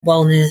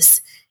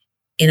wellness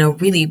in a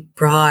really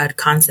broad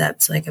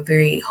concept, like a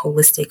very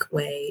holistic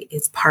way,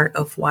 is part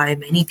of why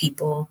many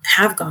people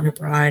have gone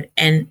abroad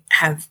and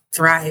have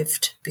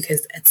thrived,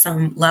 because at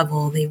some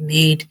level they've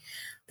made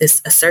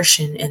this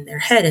assertion in their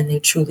head and they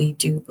truly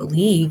do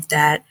believe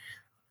that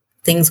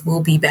things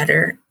will be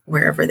better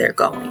wherever they're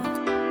going.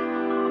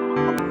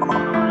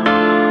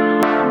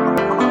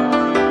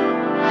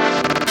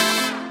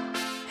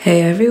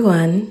 Hey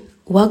everyone,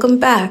 welcome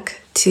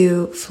back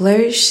to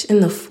Flourish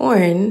in the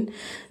Foreign,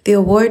 the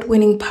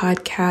award-winning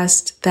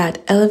podcast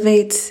that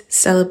elevates,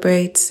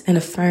 celebrates, and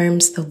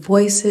affirms the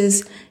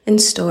voices and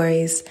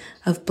stories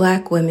of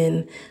Black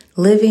women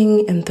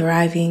living and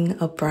thriving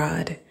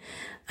abroad.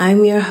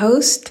 I'm your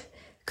host,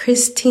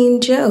 Christine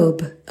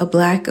Job, a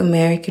Black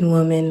American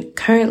woman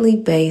currently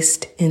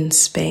based in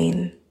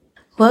Spain.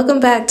 Welcome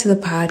back to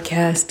the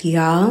podcast,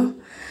 y'all.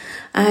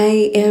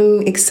 I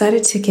am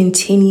excited to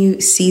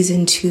continue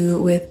season 2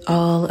 with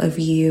all of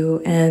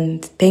you,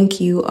 and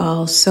thank you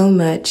all so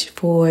much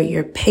for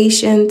your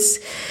patience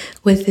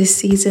with this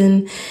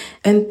season.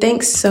 And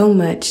thanks so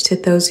much to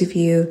those of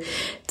you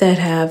that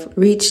have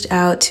reached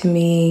out to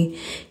me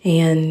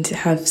and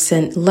have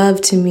sent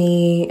love to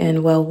me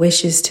and well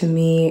wishes to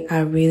me. I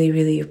really,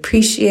 really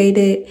appreciate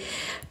it.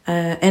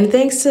 And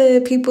thanks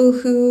to people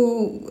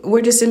who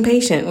were just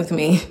impatient with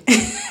me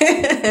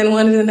and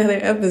wanted another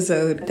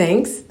episode.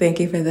 Thank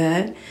you for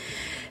that.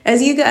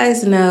 As you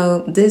guys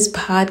know, this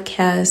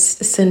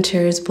podcast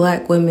centers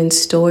Black women's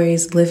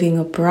stories living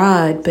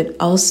abroad, but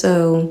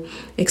also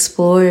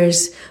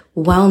explores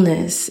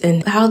wellness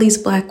and how these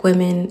Black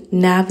women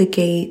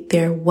navigate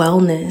their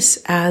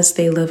wellness as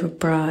they live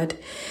abroad.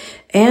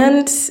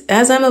 And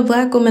as I'm a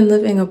Black woman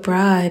living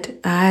abroad,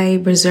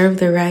 I reserve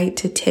the right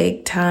to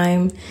take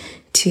time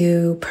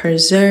to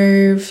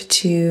preserve,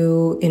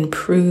 to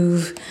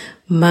improve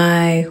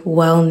my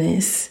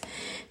wellness.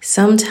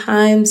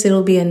 Sometimes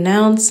it'll be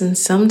announced and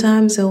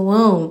sometimes it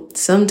won't.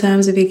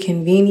 Sometimes it'll be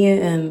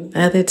convenient and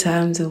other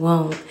times it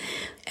won't.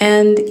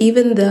 And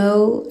even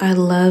though I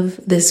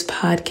love this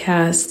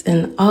podcast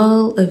and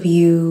all of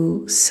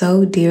you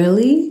so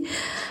dearly,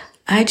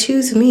 I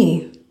choose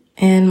me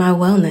and my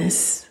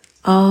wellness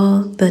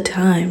all the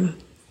time,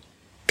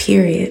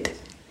 period.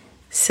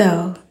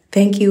 So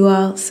thank you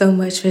all so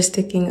much for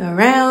sticking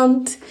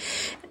around.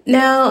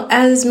 Now,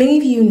 as many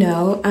of you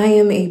know, I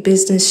am a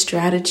business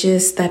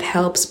strategist that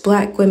helps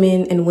Black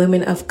women and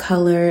women of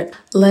color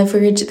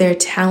leverage their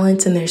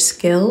talents and their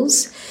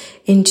skills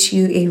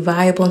into a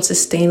viable and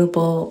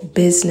sustainable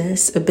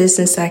business, a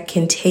business that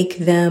can take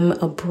them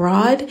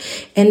abroad,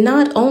 and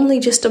not only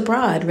just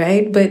abroad,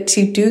 right? But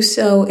to do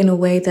so in a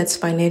way that's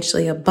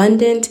financially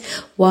abundant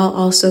while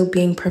also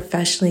being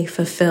professionally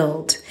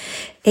fulfilled.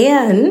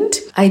 And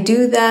I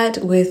do that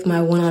with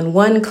my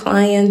one-on-one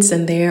clients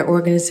and their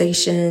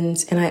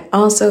organizations. And I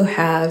also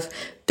have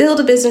Build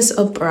a Business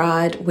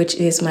Abroad, which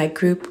is my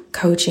group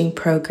coaching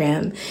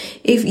program.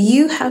 If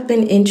you have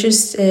been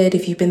interested,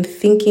 if you've been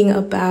thinking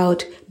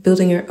about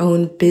building your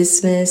own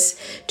business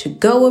to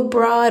go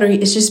abroad, or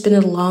it's just been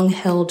a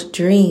long-held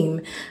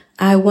dream,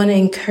 I want to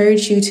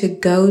encourage you to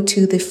go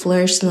to the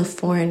Flourish in the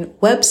Foreign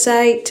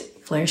website,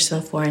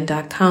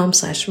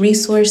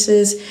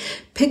 flourishintheforeign.com/resources.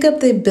 Pick up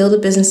the Build a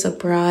Business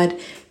Abroad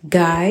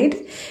guide,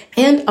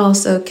 and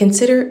also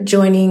consider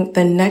joining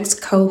the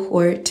next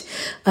cohort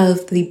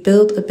of the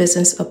Build a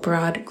Business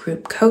Abroad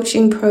group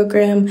coaching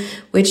program,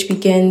 which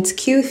begins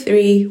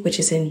Q3, which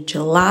is in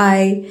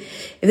July.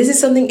 If this is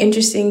something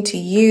interesting to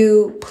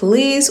you,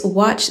 please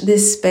watch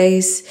this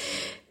space.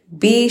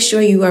 Be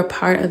sure you are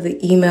part of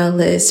the email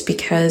list,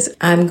 because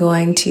I'm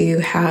going to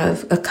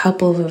have a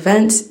couple of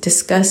events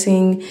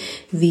discussing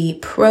the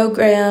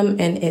program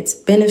and its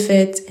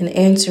benefits and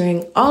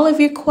answering all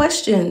of your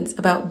questions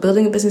about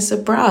building a business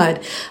abroad.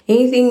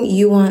 Anything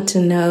you want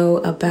to know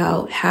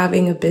about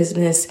having a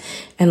business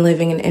and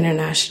living an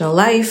international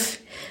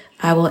life,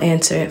 I will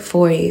answer it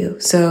for you.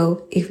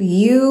 So if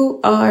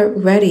you are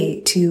ready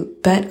to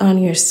bet on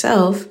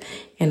yourself,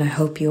 and I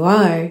hope you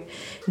are,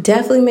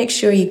 definitely make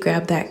sure you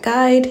grab that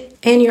guide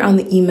and you're on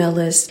the email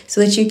list so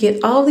that you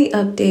get all the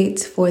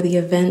updates for the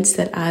events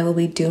that I will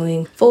be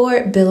doing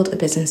for Build a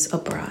Business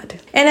Abroad.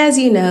 And as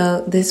you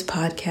know, this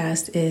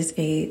podcast is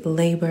a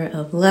labor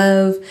of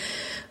love,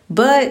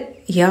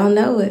 but y'all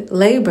know it,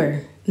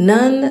 labor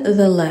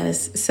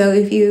nonetheless. So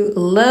if you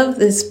love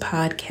this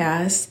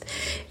podcast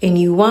and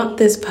you want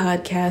this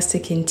podcast to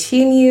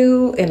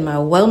continue and my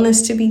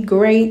wellness to be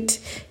great,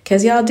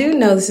 because y'all do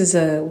know this is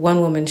a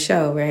one-woman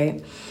show,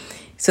 right?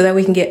 So that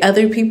we can get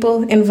other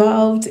people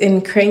involved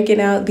in cranking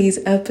out these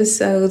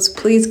episodes,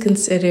 please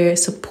consider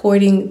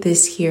supporting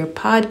this here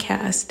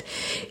podcast.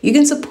 You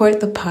can support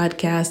the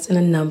podcast in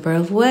a number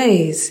of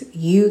ways.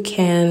 You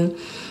can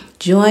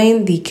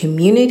join the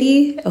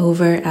community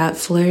over at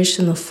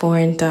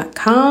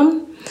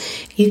flourishintheforeign.com.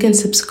 You can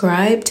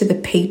subscribe to the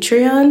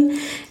Patreon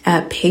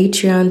at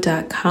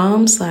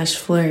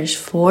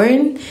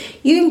patreon.com/flourishforeign.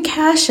 You can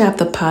cash app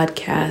the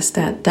podcast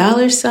at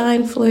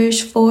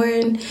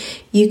 $flourishforeign.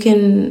 You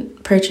can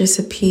purchase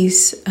a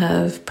piece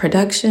of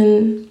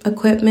production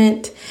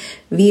equipment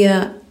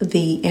via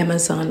the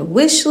Amazon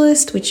wish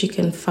list, which you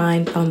can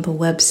find on the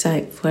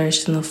website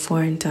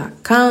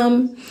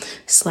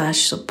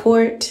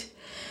flourishintheforeign.com/support.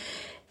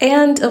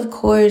 And of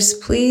course,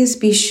 please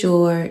be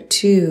sure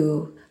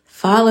to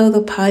follow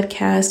the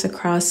podcast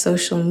across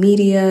social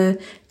media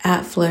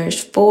at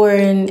Flourish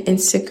Foreign,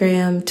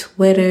 Instagram,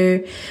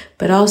 Twitter,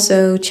 but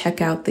also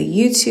check out the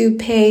YouTube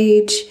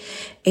page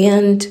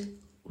and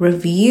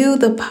review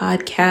the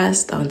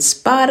podcast on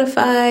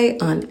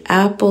Spotify, on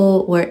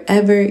Apple,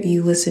 wherever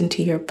you listen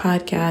to your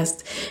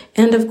podcast.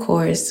 And of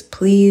course,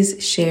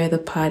 please share the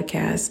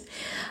podcast.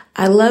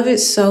 I love it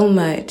so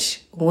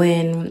much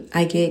when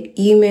I get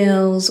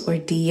emails or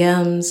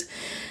DMs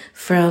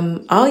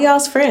from all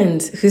y'all's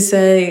friends who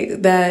say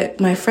that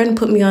my friend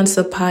put me onto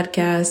the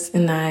podcast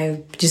and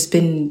I've just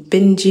been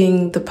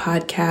binging the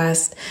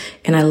podcast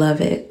and I love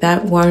it.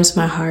 That warms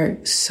my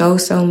heart so,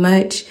 so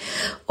much.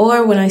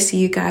 Or when I see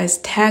you guys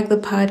tag the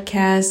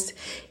podcast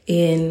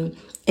in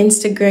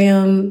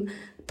Instagram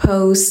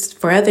posts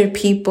for other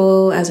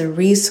people as a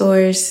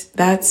resource,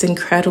 that's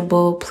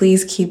incredible.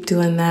 Please keep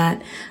doing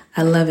that.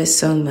 I love it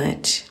so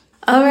much.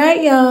 All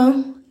right,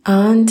 y'all.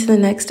 On to the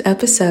next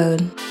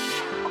episode.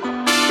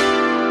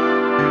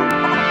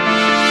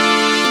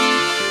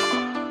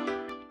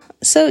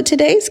 So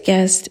today's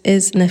guest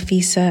is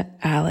Nafisa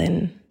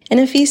Allen.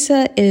 And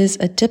Nafisa is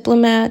a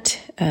diplomat,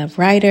 a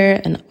writer,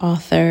 an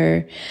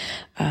author,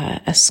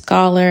 a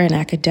scholar, an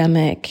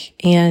academic.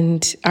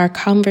 And our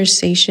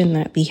conversation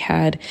that we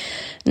had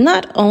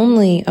not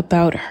only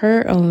about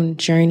her own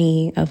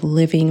journey of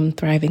living and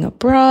thriving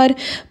abroad,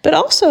 but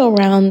also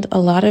around a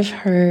lot of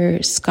her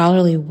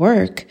scholarly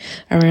work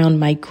around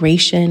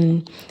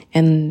migration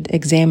and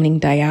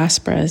examining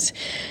diasporas.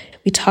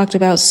 We talked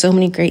about so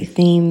many great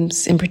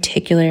themes, in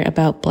particular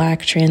about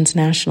Black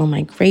transnational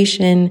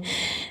migration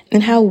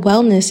and how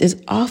wellness is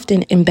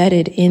often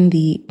embedded in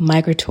the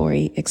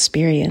migratory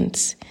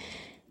experience.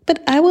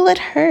 But I will let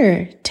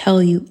her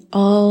tell you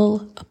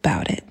all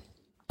about it.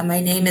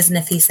 My name is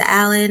Nafisa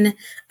Allen.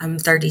 I'm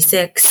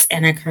 36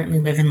 and I currently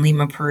live in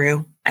Lima,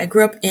 Peru. I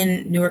grew up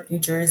in Newark, New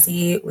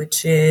Jersey,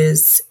 which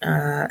is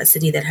a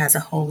city that has a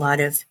whole lot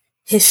of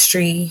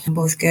history,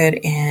 both good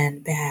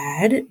and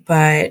bad.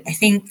 But I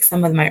think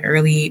some of my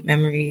early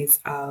memories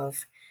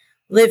of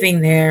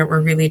living there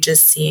were really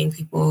just seeing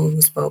people who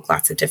spoke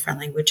lots of different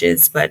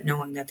languages, but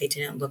knowing that they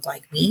didn't look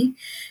like me.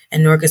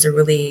 And Newark is a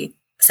really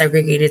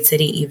segregated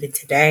city even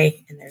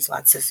today. And there's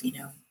lots of,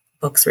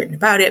 books written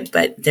about it,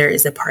 but there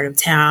is a part of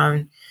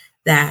town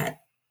that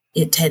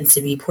it tends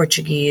to be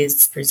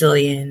Portuguese,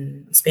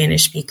 Brazilian,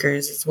 Spanish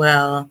speakers as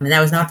well. And that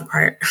was not the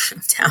part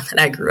of town that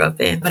I grew up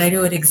in, but I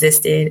knew it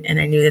existed. And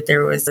I knew that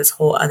there was this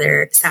whole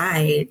other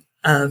side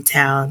of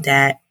town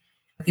that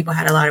people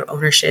had a lot of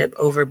ownership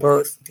over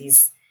both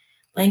these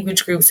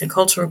language groups and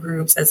cultural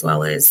groups, as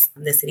well as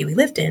the city we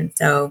lived in.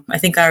 So I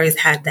think I always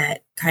had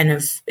that kind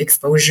of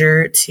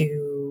exposure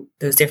to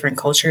those different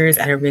cultures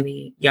at a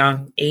really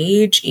young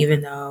age,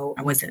 even though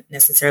I wasn't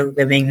necessarily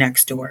living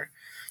next door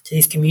to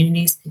these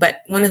communities.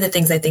 But one of the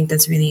things I think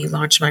that's really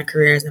launched my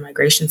career as a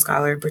migration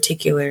scholar in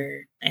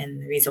particular,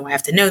 and the reason why I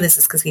have to know this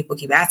is because people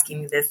keep asking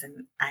me this,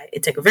 and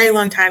it took a very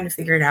long time to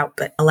figure it out,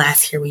 but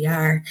alas, here we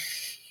are,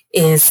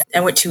 is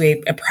I went to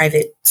a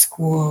private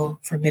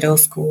school for middle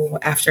school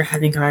after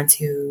having gone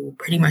to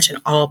pretty much an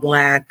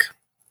all-Black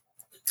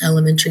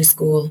elementary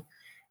school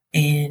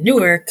in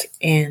Newark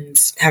and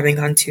having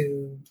gone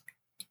to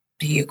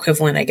the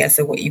equivalent, I guess,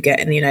 of what you get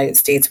in the United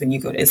States when you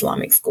go to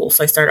Islamic school.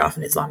 So I started off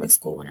in Islamic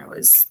school when I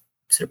was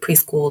sort of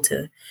preschool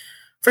to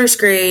first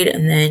grade,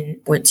 and then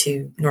went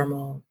to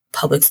normal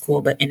public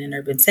school, but in an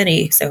urban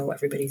city. So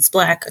everybody's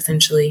Black,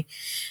 essentially.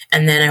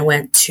 And then I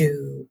went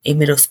to a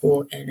middle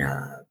school in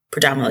a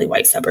predominantly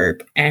white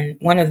suburb. And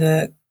one of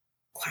the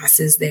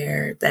classes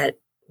there that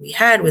we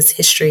had was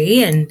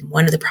history. And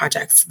one of the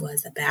projects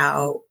was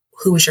about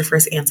who was your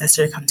first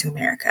ancestor to come to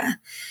America.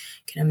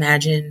 Can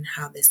imagine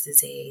how this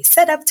is a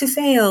setup to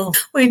fail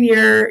when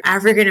you're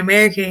African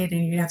American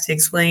and you have to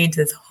explain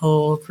to this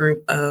whole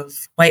group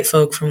of white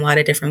folk from a lot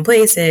of different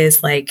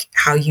places, like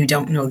how you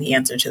don't know the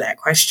answer to that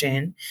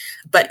question.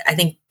 But I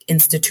think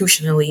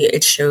institutionally,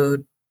 it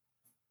showed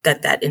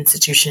that that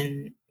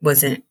institution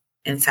wasn't,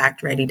 in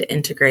fact, ready to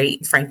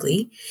integrate,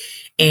 frankly.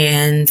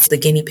 And the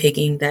guinea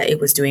pigging that it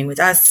was doing with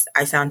us,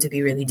 I found to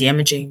be really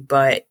damaging.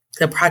 But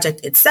the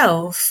project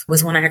itself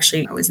was when I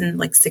was in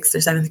like 6th or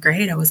 7th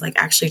grade. I was like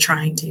actually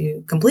trying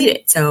to complete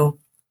it. So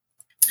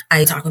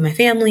I talked with my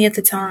family at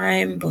the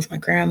time, both my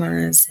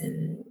grandmas,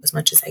 and as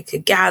much as I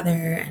could gather.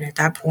 And at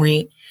that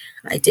point,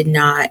 I did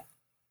not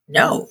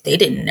know. They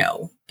didn't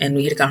know. And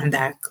we had gone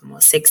back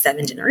almost 6,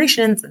 7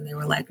 generations. And they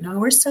were like, no,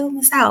 we're still in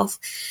the South.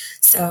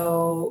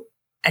 So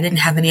I didn't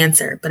have an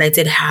answer, but I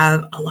did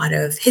have a lot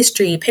of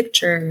history,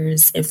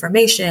 pictures,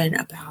 information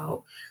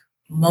about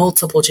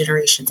multiple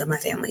generations of my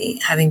family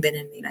having been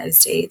in the United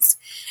States.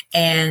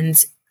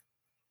 And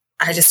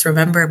I just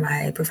remember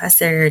my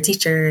professor or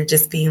teacher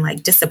just being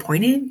like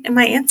disappointed in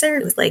my answer.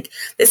 It was like,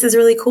 this is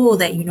really cool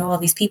that you know all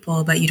these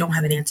people, but you don't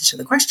have an answer to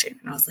the question.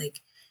 And I was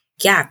like,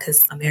 yeah,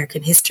 because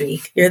American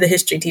history, you're the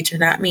history teacher,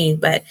 not me.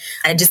 But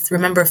I just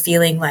remember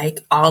feeling like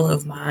all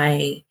of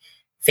my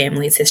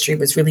family's history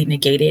was really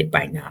negated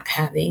by not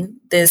having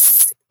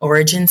this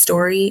origin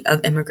story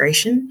of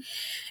immigration.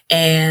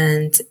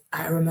 And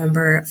I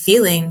remember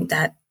feeling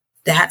that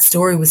that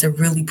story was a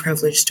really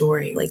privileged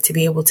story. Like to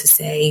be able to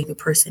say the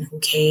person who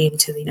came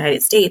to the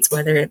United States,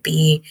 whether it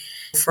be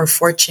for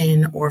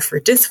fortune or for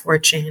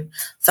disfortune,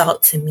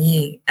 felt to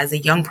me as a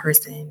young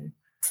person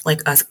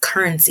like a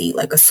currency,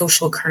 like a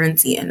social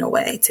currency in a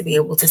way, to be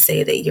able to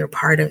say that you're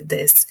part of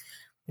this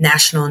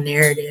national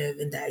narrative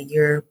and that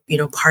you're,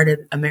 part of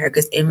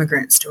America's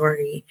immigrant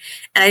story.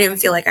 And I didn't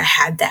feel like I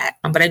had that.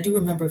 But I do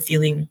remember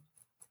feeling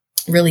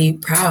really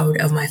proud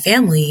of my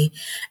family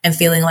and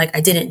feeling like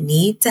I didn't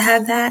need to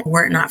have that.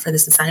 Were it not for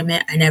this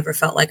assignment, I never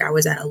felt like I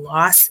was at a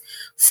loss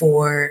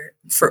for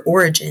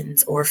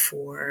origins or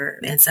for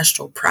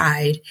ancestral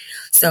pride.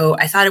 So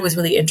I thought it was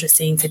really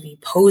interesting to be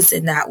posed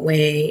in that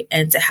way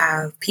and to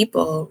have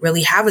people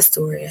really have a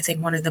story. I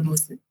think one of the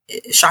most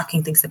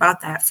shocking things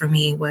about that for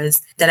me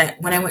was that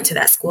when I went to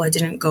that school, I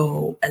didn't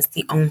go as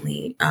the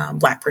only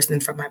Black person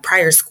from my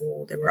prior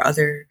school. There were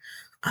other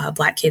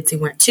Black kids who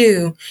went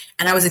too.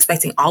 And I was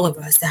expecting all of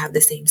us to have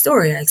the same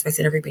story. I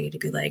expected everybody to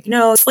be like,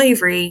 no,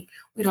 slavery,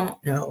 we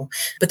don't know.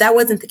 But that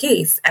wasn't the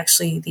case.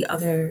 Actually, the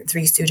other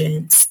 3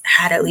 students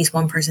had at least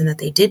one person that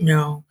they did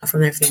know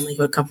from their family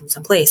who had come from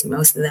someplace.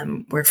 Most of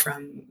them were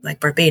from like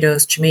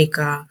Barbados,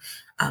 Jamaica,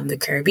 the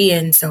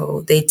Caribbean.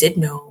 So they did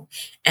know.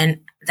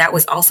 And that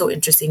was also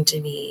interesting to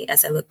me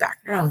as I look back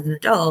now as an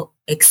adult,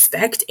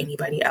 expect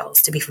anybody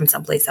else to be from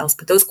someplace else.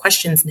 But those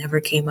questions never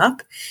came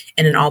up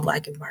in an all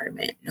Black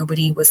environment.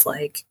 Nobody was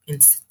like in,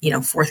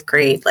 4th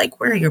grade, like,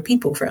 where are your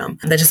people from?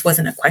 And that just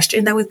wasn't a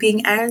question that was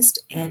being asked.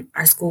 And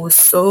our school was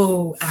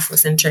so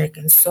Afrocentric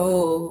and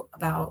so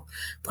about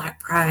Black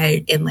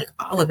pride and like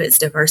all of its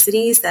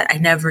diversities that I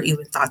never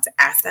even thought to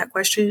ask that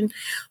question.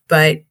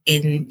 But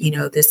in,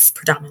 this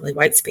predominantly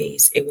white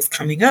space, it was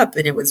coming up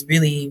and it was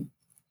really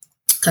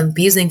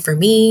confusing for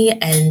me.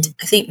 And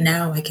I think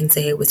now I can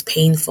say it was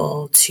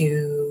painful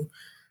to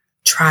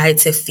try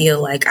to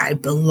feel like I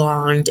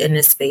belonged in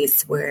a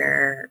space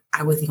where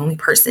I was the only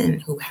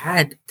person who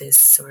had this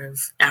sort of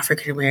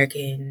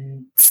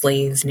African-American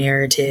slave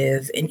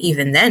narrative. And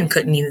even then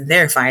couldn't even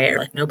verify it.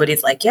 Like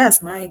nobody's like,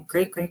 yes, my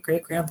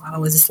great-great-great-grandpa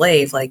was a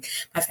slave. Like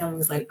my family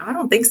was like, I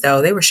don't think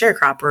so. They were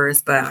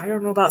sharecroppers, but I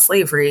don't know about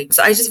slavery.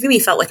 So I just really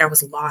felt like I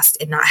was lost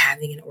in not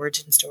having an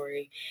origin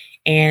story.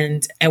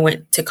 And I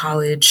went to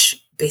college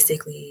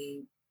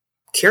basically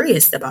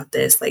curious about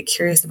this, like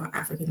curious about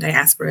African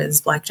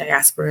diasporas, Black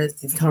diasporas,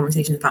 these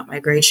conversations about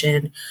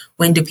migration.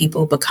 When do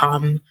people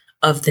become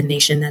of the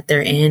nation that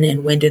they're in?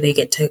 And when do they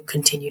get to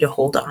continue to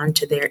hold on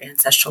to their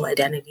ancestral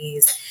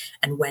identities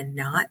and when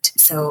not?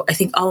 So I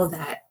think all of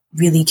that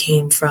really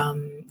came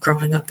from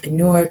growing up in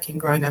Newark and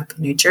growing up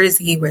in New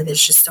Jersey, where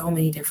there's just so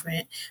many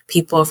different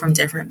people from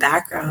different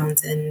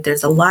backgrounds. And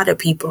there's a lot of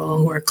people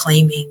who are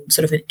claiming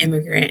sort of an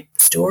immigrant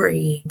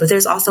story, but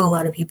there's also a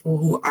lot of people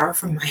who are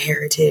from my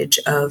heritage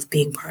of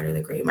being part of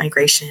the Great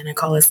Migration. I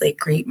call us like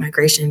Great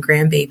Migration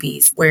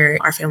grandbabies, where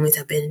our families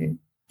have been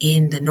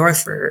in the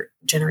North for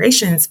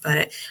generations,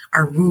 but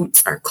our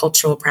roots, our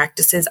cultural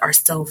practices are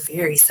still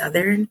very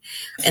Southern.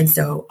 And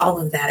so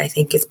all of that, I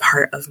think, is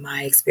part of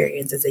my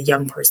experience as a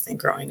young person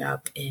growing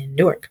up in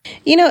Newark.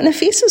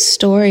 Nafisa's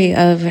story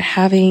of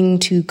having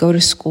to go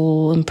to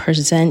school and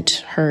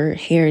present her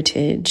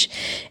heritage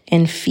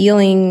and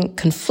feeling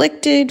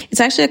conflicted, it's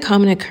actually a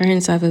common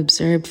occurrence I've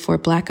observed for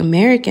Black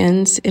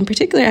Americans. In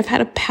particular, I've had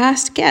a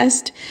past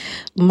guest,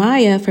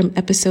 Maya from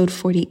episode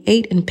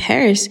 48 in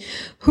Paris,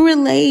 who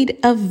relayed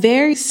a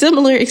very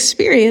similar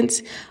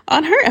experience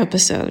on her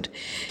episode.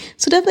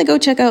 So definitely go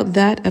check out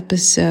that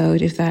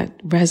episode if that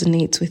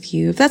resonates with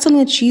you, if that's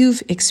something that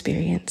you've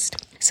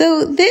experienced.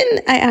 So then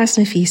I asked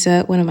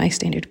Nafisa one of my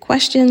standard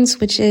questions,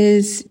 which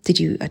is,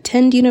 did you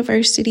attend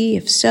university?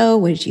 If so,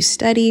 what did you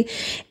study?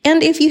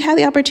 And if you had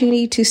the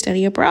opportunity to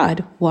study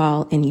abroad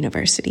while in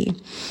university.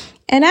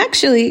 And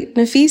actually,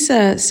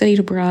 Nafisa studied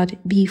abroad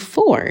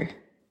before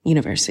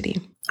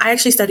university. I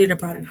actually studied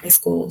abroad in high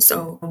school.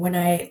 So when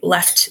I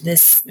left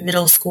this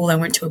middle school, I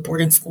went to a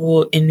boarding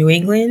school in New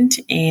England,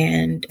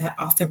 and that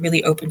also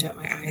really opened up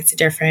my eyes to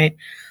different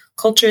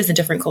cultures and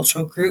different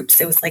cultural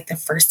groups. It was like the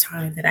first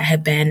time that I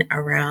had been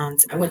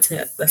around. I went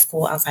to a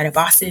school outside of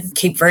Boston,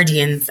 Cape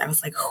Verdeans. I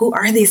was like, who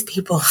are these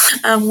people?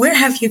 Where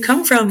have you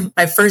come from?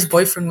 My first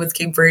boyfriend was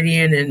Cape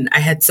Verdean, and I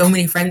had so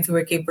many friends who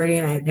were Cape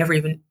Verdean. I had never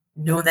even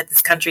known that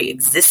this country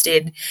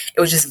existed. It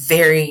was just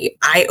very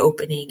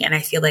eye-opening. And I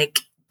feel like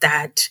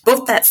that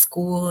both that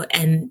school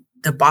and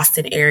the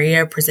Boston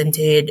area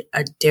presented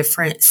a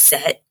different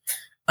set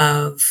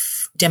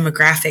of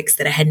demographics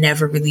that I had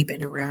never really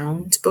been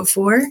around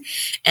before.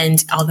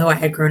 And although I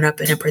had grown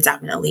up in a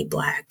predominantly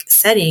Black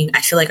setting,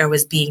 I feel like I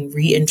was being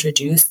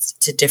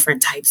reintroduced to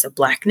different types of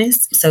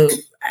Blackness. So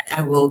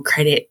I will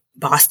credit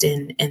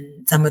Boston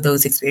and some of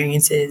those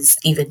experiences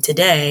even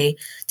today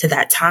to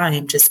that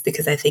time, just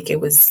because I think it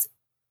was,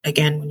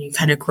 again, when you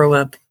kind of grow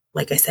up,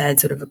 like I said,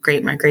 sort of a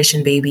great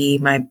migration baby.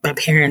 My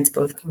parents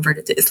both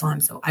converted to Islam,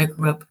 so I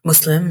grew up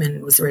Muslim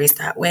and was raised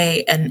that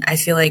way. And I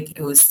feel like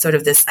it was sort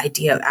of this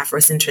idea of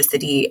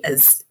Afrocentricity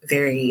as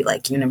very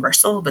like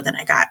universal, but then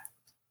I got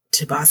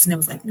to Boston, it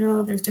was like,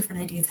 no, there's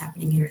different ideas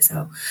happening here.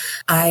 So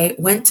I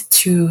went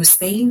to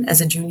Spain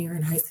as a junior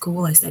in high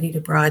school. I studied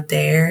abroad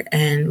there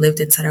and lived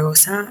in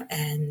Zaragoza.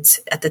 And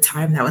at the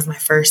time, that was my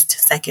first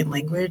second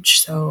language.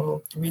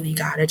 So I really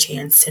got a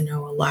chance to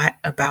know a lot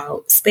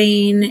about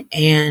Spain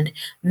and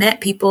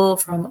met people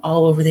from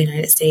all over the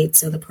United States.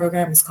 So the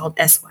program is called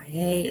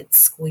SYA. It's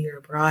School Year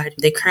Abroad.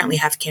 They currently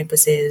have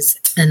campuses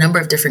in a number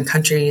of different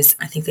countries.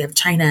 I think they have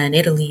China and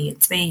Italy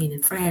and Spain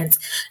and France.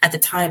 At the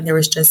time, there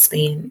was just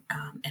Spain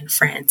and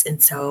France.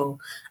 And so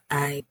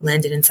I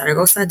landed in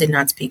Zaragoza, did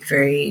not speak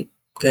very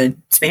good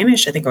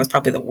Spanish. I think I was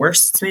probably the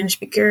worst Spanish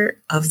speaker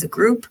of the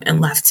group and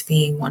left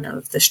being one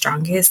of the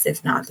strongest,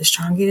 if not the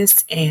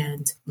strongest,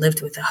 and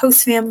lived with a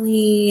host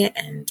family.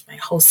 And my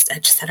host, I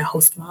just had a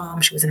host mom.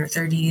 She was in her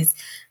 30s,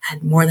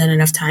 had more than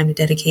enough time to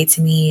dedicate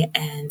to me.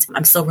 And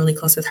I'm still really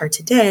close with her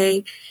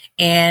today.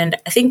 And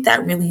I think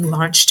that really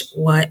launched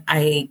what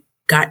I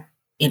got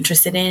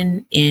interested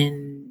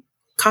in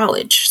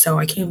college. So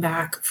I came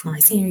back for my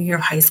senior year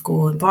of high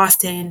school in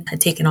Boston, had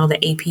taken all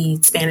the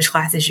AP Spanish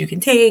classes you can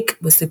take,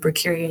 was super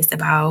curious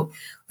about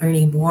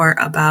learning more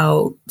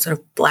about sort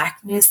of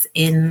Blackness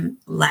in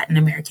Latin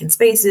American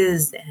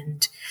spaces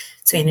and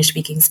Spanish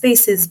speaking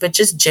spaces, but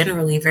just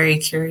generally very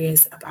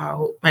curious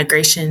about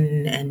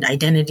migration and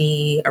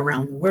identity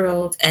around the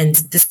world. And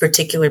this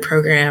particular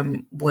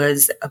program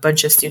was a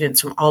bunch of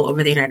students from all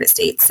over the United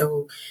States.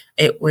 So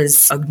it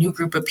was a new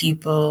group of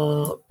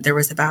people. There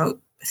was about,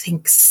 I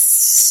think,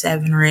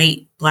 7 or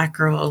 8 Black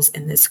girls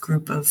in this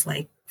group of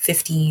like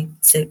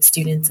 56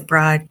 students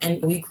abroad.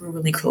 And we grew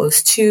really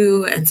close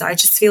too. And so I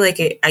just feel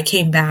like I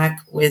came back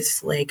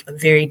with like a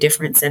very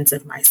different sense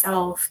of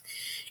myself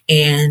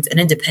and an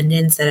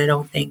independence that I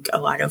don't think a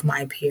lot of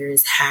my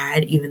peers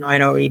had, even though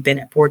I'd already been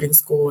at boarding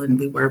school and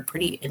we were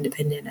pretty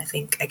independent. I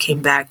think I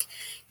came back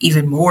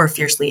even more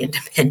fiercely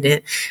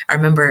independent. I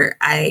remember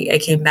I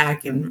came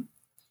back and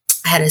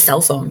I had a cell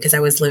phone because I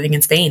was living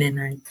in Spain and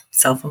our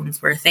cell phones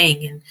were a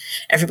thing. And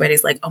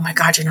everybody's like, oh my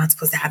God, you're not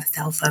supposed to have a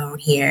cell phone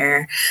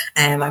here.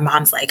 And my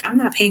mom's like, I'm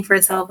not paying for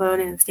a cell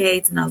phone in the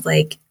States. And I was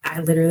like, I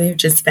literally have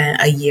just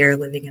spent a year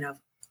living in a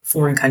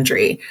foreign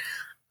country.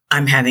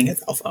 I'm having a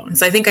cell phone.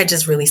 So I think I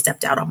just really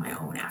stepped out on my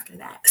own after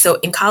that. So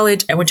in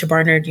college, I went to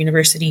Barnard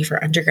University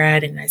for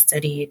undergrad and I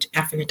studied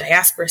African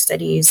diaspora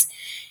studies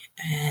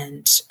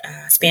and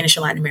Spanish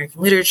and Latin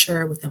American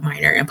literature with a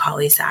minor in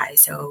poli-sci.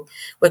 So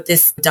with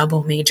this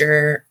double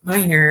major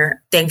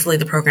minor, thankfully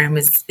the program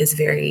is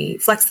very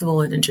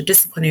flexible and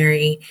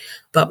interdisciplinary.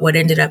 But what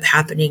ended up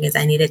happening is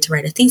I needed to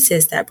write a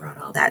thesis that brought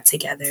all that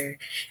together.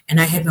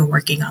 And I had been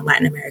working on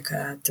Latin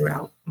America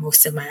throughout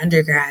most of my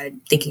undergrad,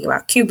 thinking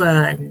about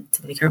Cuba and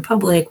Dominican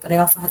Republic. But I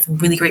also had some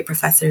really great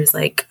professors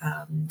like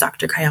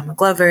Dr. Kayama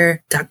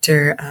Glover,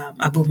 Dr.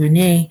 Abu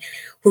Mane,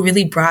 who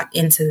really brought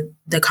into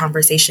the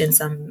conversation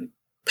some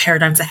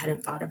paradigms I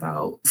hadn't thought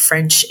about.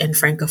 French and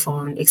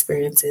Francophone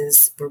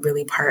experiences were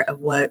really part of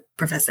what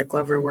Professor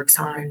Glover works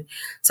on.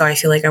 So I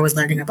feel like I was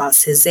learning about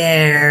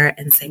Césaire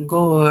and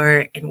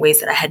Senghor in ways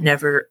that I had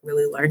never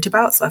really learned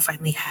about. So I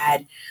finally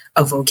had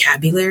a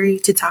vocabulary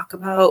to talk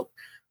about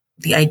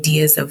the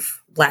ideas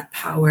of Black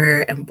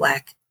power and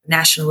Black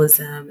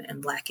nationalism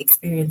and Black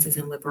experiences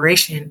and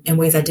liberation in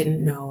ways I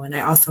didn't know. And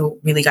I also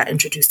really got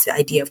introduced to the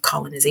idea of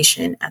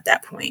colonization at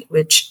that point,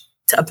 which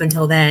up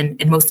until then,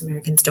 and most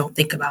Americans don't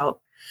think about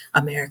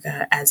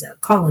America as a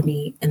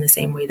colony in the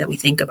same way that we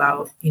think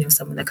about,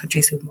 some of the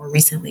countries who've more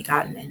recently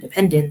gotten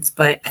independence.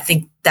 But I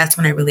think that's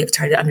when I really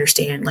started to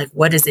understand, like,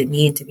 what does it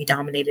mean to be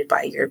dominated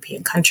by a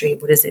European country?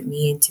 What does it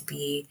mean to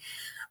be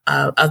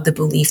of the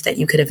belief that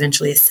you could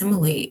eventually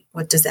assimilate?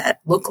 What does that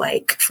look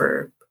like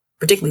for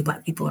particularly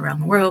Black people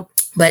around the world?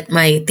 But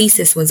my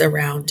thesis was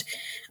around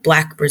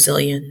Black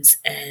Brazilians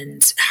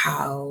and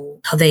how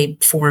they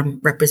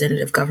form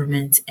representative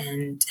government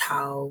and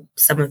how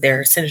some of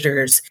their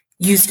senators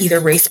use either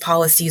race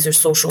policies or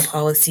social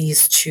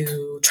policies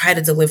to try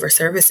to deliver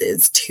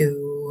services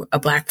to a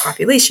Black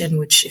population,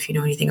 which, if you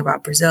know anything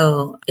about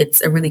Brazil, it's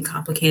a really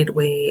complicated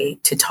way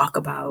to talk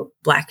about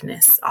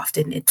Blackness.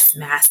 Often it's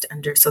masked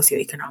under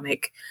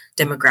socioeconomic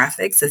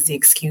demographics as the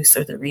excuse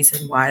or the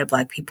reason why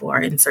Black people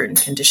are in certain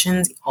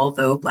conditions,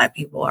 although Black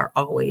people are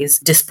always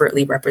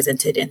disparately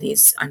represented in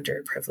these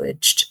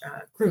underprivileged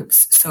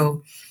groups.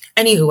 So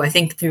anywho, I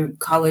think through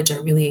college, I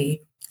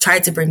really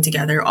tried to bring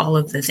together all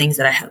of the things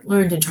that I had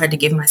learned and tried to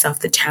give myself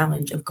the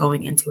challenge of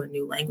going into a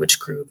new language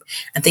group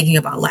and thinking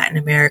about Latin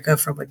America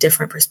from a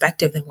different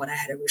perspective than what I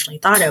had originally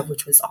thought of,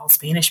 which was all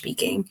Spanish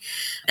speaking.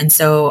 And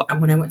so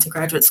when I went to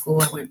graduate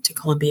school, I went to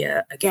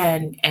Columbia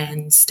again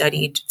and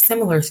studied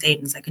similar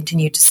things. I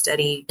continued to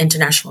study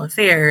international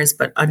affairs,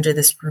 but under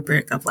this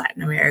rubric of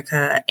Latin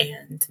America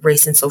and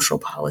race and social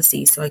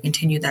policy. So I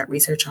continued that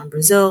research on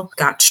Brazil,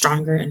 got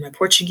stronger in my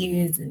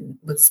Portuguese, and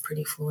was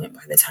pretty fluent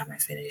by the time I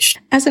finished.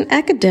 As an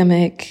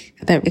academic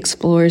that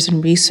explores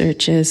and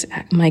researches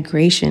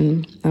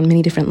migration on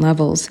many different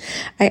levels,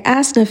 I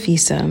asked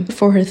Nafisa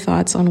for her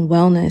thoughts on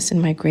wellness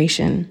and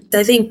migration.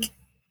 I think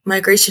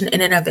migration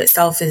in and of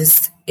itself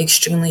is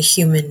extremely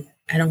human.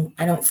 I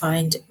don't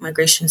find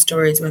migration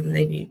stories, whether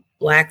they be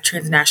Black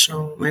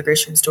transnational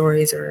migration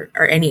stories or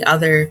any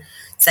other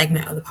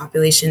segment of the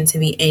population, to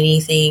be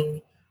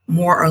anything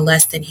more or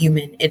less than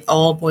human. It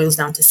all boils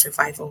down to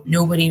survival.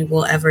 Nobody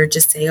will ever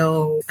just say,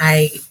 oh,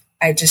 I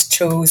just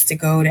chose to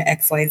go to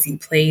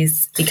XYZ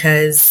place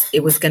because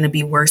it was going to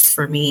be worse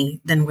for me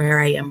than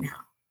where I am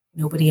now.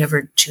 Nobody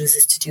ever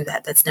chooses to do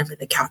that. That's never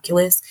the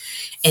calculus.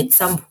 At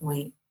some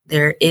point,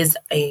 there is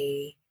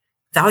a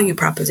value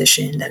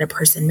proposition that a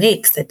person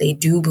makes that they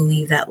do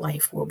believe that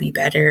life will be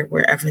better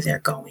wherever they're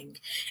going.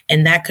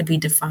 And that could be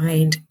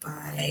defined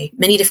by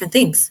many different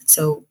things.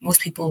 So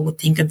most people would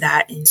think of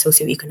that in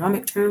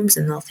socioeconomic terms,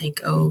 and they'll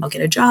think, oh, I'll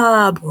get a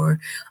job, or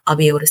I'll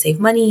be able to save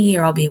money,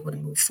 or I'll be able to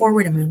move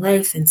forward in my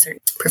life in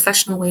certain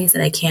professional ways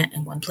that I can't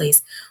in one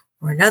place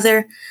or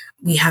another.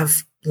 We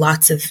have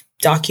lots of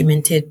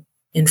documented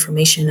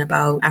information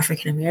about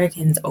African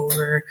Americans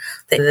over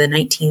the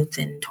 19th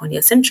and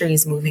 20th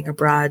centuries moving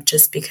abroad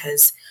just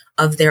because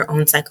of their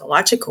own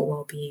psychological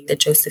well-being. The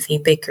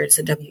Josephine Bakers,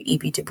 the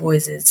W.E.B. Du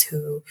Boises,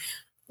 who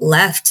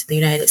left the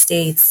United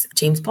States,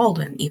 James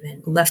Baldwin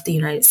even, who left the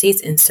United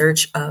States in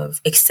search of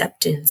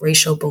acceptance,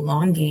 racial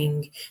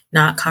belonging,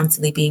 not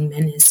constantly being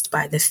menaced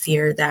by the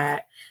fear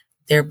that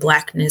their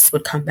Blackness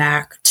would come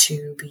back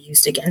to be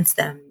used against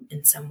them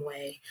in some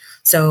way.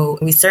 So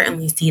we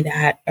certainly see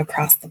that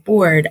across the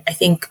board. I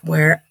think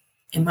where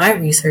in my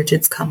research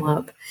it's come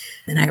up,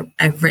 and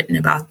I've written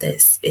about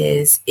this,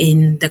 is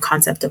in the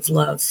concept of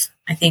love.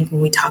 I think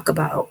when we talk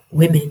about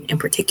women in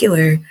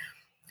particular,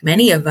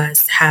 many of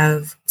us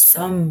have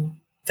some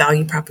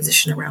value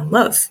proposition around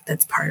love.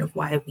 That's part of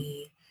why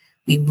we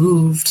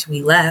moved,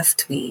 we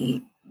left,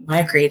 we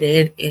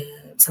migrated.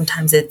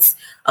 Sometimes it's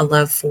a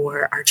love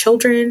for our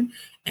children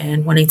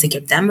and wanting to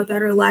give them a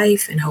better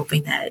life and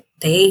hoping that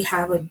they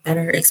have a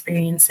better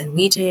experience than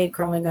we did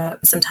growing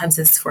up. Sometimes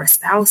it's for a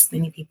spouse.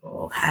 Many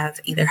people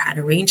have either had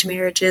arranged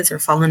marriages or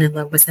fallen in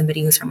love with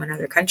somebody who's from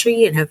another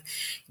country and have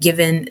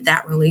given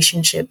that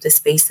relationship the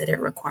space that it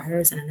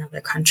requires in another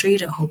country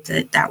to hope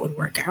that that would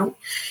work out.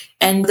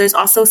 And there's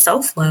also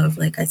self-love.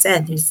 Like I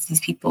said, there's these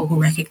people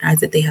who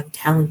recognize that they have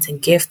talents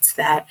and gifts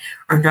that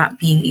are not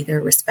being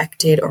either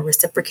respected or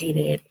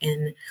reciprocated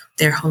in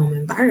their home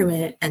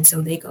environment. And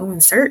so they go in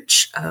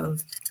search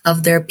of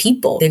their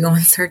people. They go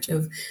in search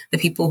of the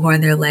people who are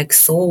their like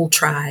soul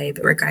tribe,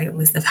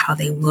 regardless of how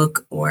they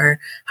look or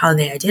how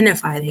they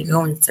identify. They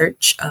go in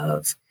search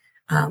of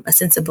a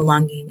sense of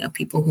belonging, of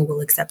people who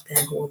will accept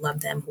them, who will love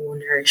them, who will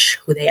nourish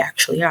who they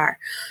actually are.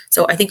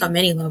 So I think on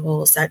many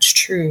levels, that's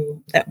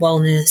true, that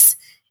wellness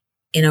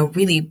in a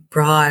really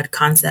broad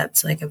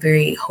concept, like a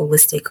very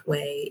holistic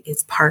way,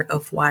 is part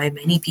of why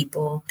many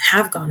people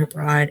have gone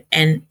abroad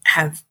and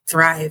have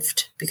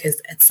thrived,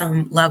 because at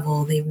some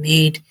level they've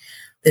made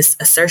this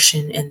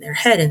assertion in their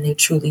head and they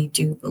truly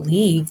do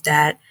believe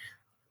that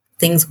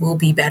things will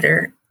be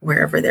better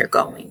wherever they're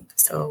going.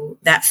 So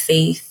that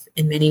faith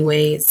in many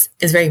ways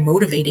is very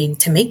motivating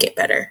to make it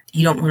better.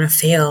 You don't want to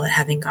fail at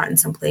having gotten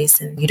someplace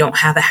and you don't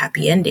have a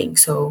happy ending.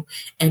 So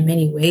in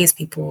many ways,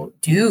 people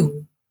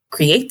do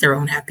create their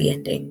own happy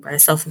ending by a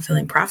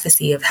self-fulfilling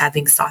prophecy of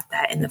having sought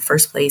that in the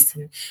first place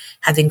and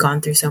having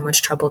gone through so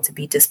much trouble to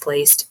be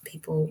displaced.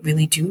 People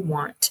really do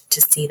want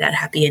to see that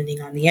happy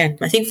ending on the end.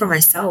 I think for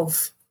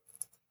myself,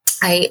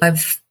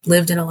 I've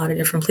lived in a lot of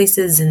different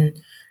places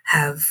and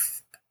have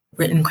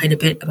written quite a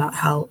bit about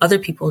how other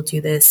people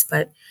do this.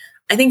 But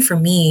I think for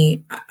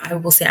me, I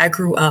will say I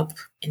grew up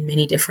in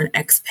many different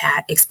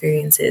expat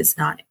experiences,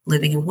 not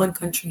living in one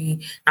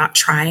country, not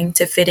trying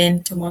to fit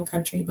into one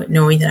country, but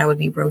knowing that I would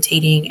be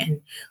rotating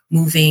and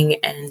moving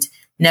and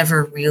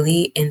never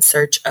really in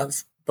search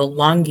of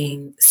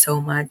belonging so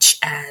much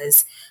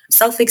as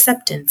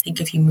self-acceptance. I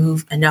think if you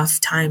move enough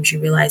times, you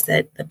realize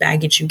that the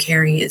baggage you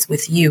carry is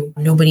with you.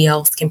 Nobody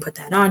else can put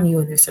that on you.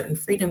 And there's certain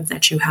freedoms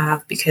that you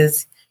have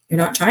because you're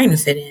not trying to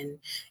fit in.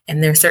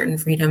 And there are certain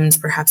freedoms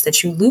perhaps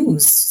that you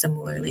lose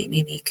similarly,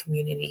 maybe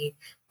community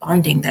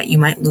bonding that you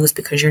might lose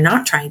because you're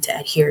not trying to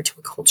adhere to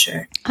a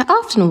culture. I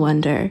often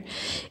wonder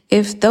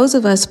if those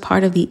of us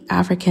part of the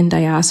African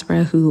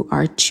diaspora who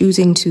are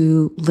choosing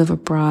to live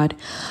abroad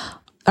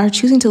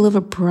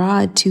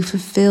to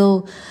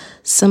fulfill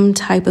some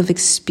type of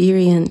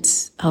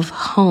experience of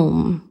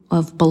home,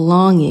 of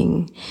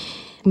belonging,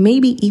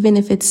 maybe even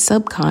if it's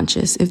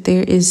subconscious, if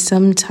there is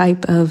some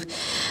type of,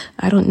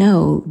 I don't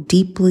know,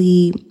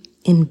 deeply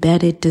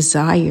embedded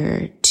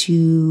desire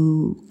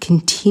to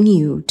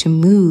continue to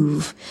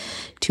move,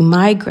 to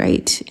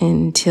migrate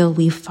until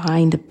we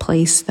find a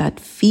place that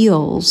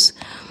feels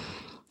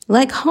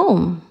like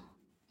home.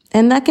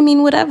 And that can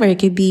mean whatever. It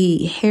could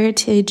be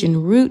heritage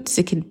and roots.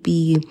 It could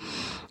be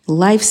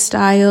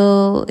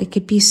lifestyle. It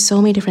could be so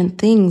many different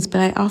things.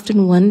 But I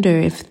often wonder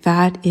if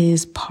that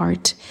is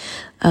part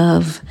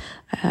of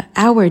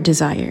our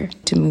desire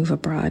to move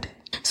abroad.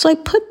 So I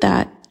put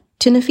that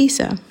to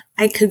Nafisa.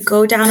 I could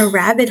go down a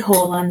rabbit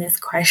hole on this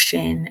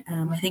question.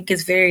 I think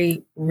it's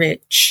very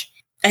rich.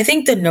 I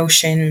think the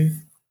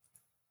notion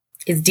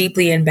is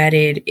deeply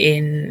embedded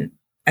in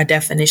a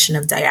definition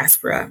of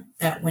diaspora,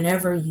 that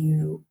whenever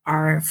you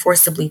are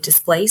forcibly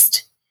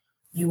displaced,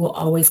 you will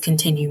always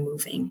continue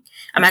moving.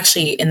 I'm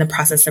actually in the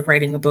process of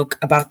writing a book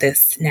about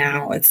this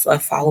now. It's a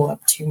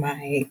follow-up to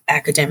my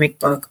academic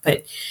book,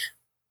 but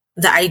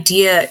the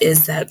idea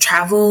is that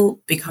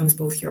travel becomes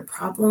both your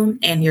problem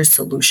and your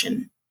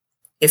solution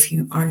if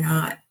you are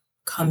not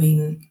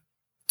coming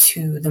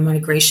to the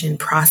migration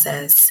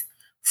process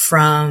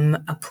from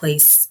a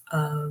place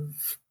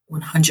of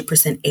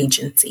 100%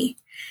 agency.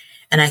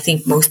 And I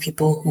think most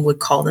people who would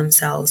call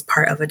themselves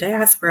part of a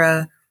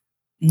diaspora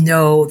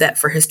know that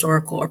for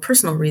historical or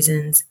personal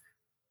reasons,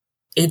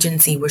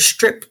 agency was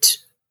stripped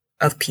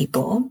of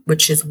people,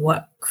 which is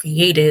what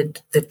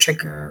created the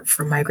trigger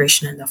for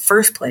migration in the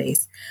first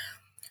place.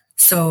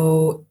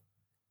 So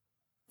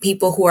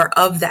people who are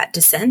of that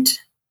descent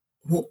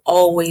will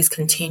always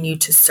continue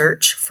to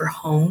search for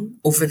home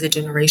over the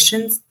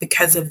generations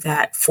because of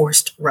that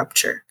forced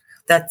rupture.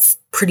 That's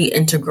pretty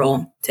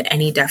integral to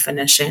any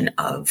definition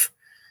of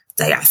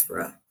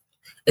diaspora,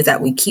 is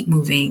that we keep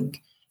moving,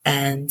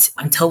 and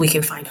until we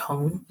can find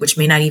home, which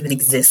may not even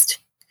exist,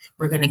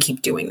 we're going to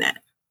keep doing that.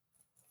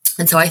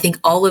 And so I think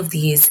all of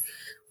these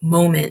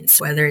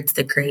moments, whether it's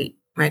the Great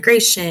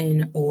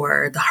Migration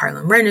or the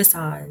Harlem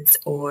Renaissance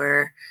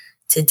or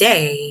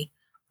today,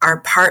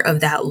 are part of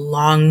that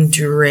longue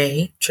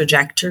durée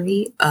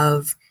trajectory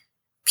of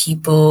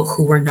people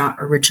who were not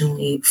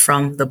originally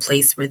from the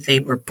place where they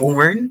were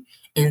born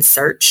in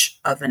search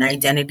of an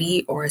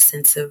identity or a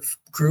sense of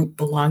group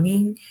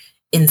belonging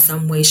in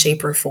some way,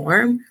 shape, or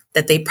form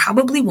that they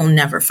probably will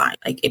never find.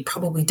 Like, it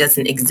probably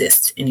doesn't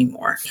exist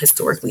anymore,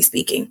 historically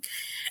speaking.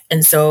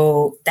 And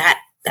so that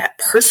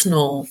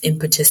personal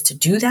impetus to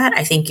do that,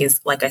 I think,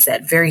 is, like I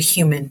said, very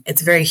human.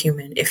 It's very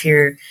human.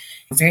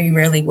 Very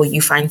rarely will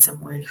you find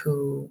someone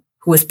who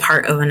is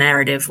part of a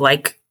narrative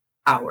like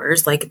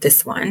ours, like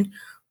this one,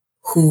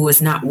 who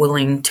is not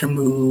willing to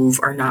move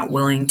or not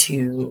willing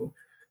to,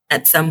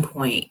 at some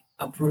point,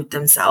 uproot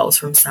themselves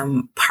from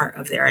some part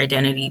of their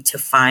identity to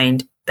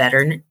find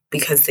better,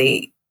 because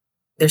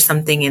there's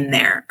something in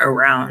there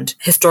around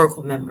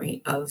historical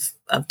memory of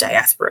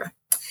diaspora.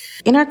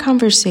 In our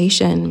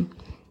conversation,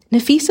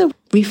 Nafisa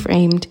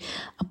reframed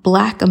a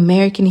Black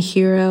American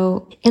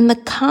hero in the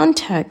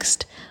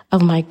context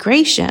of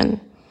migration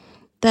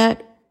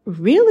that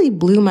really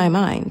blew my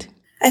mind.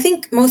 I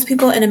think most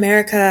people in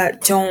America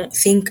don't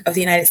think of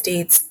the United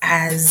States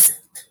as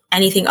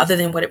anything other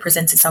than what it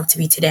presents itself to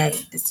be today,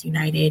 this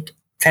united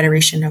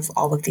federation of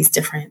all of these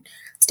different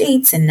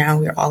states. And now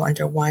we're all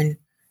under one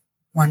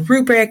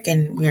rubric,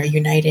 and we are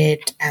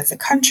united as a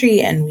country,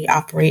 and we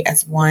operate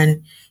as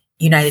one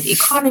united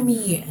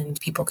economy, and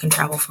people can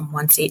travel from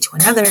one state to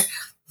another.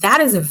 That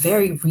is a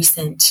very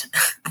recent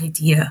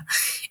idea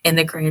in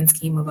the grand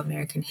scheme of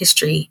American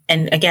history.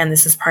 And again,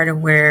 this is part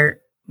of where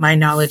my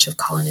knowledge of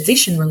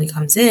colonization really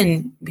comes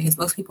in, because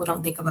most people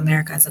don't think of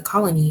America as a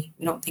colony.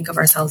 We don't think of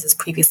ourselves as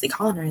previously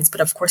colonized,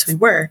 but of course we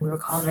were. We were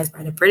colonized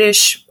by the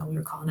British. We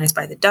were colonized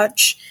by the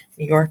Dutch,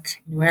 New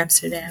York, New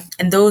Amsterdam.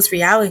 And those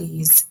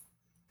realities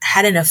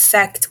had an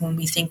effect when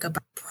we think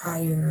about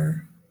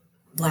prior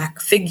Black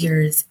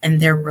figures and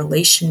their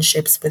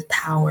relationships with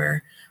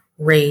power,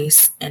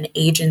 race, and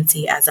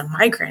agency as a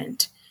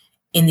migrant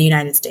in the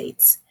United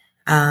States.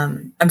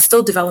 I'm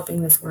still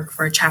developing this work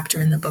for a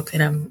chapter in the book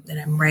that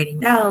I'm writing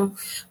now,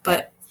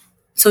 but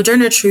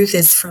Sojourner Truth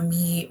is, for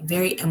me,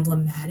 very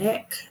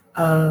emblematic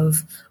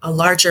of a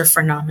larger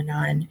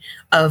phenomenon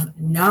of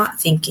not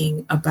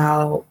thinking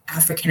about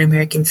African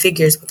American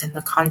figures within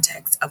the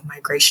context of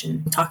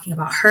migration. Talking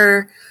about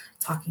her,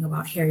 talking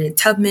about Harriet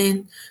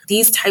Tubman,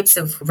 these types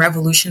of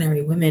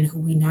revolutionary women who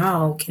we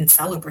now can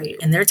celebrate.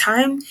 In their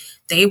time,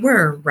 they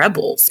were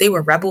rebels. They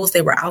were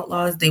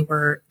outlaws. They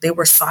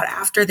were sought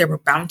after. There were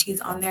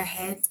bounties on their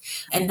heads,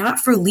 and not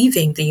for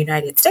leaving the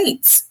United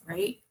States,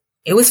 right?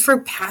 It was for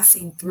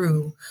passing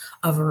through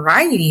a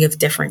variety of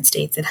different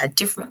states that had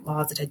different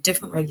laws, that had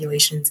different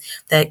regulations,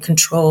 that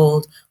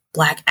controlled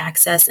Black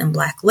access and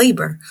Black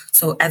labor.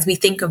 So as we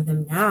think of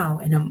them now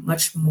in a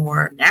much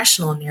more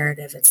national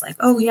narrative, it's like,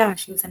 oh yeah,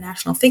 she was a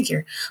national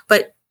figure,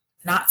 but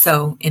not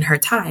so in her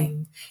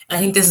time. And I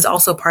think this is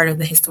also part of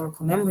the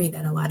historical memory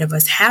that a lot of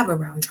us have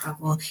around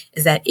travel,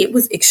 is that it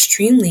was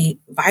extremely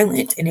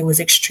violent and it was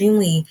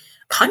extremely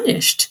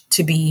punished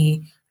to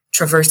be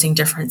traversing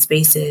different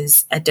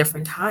spaces at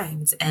different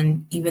times.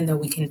 And even though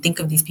we can think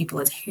of these people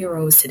as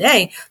heroes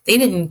today, they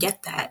didn't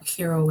get that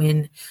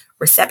heroine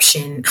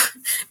reception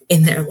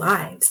in their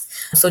lives.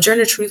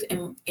 Sojourner Truth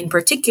in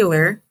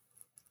particular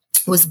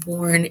was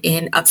born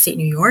in upstate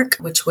New York,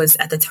 which was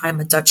at the time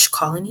a Dutch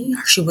colony.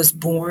 She was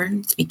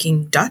born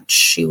speaking Dutch.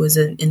 She was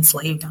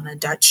enslaved on a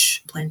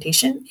Dutch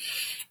plantation.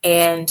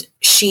 And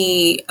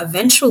she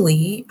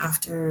eventually,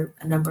 after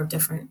a number of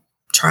different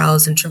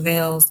trials and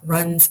travails,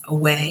 runs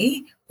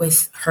away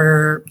with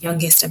her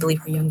youngest, I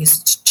believe her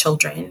youngest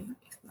children,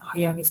 her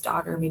youngest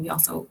daughter, maybe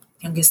also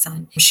youngest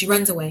son. She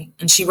runs away,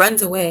 and she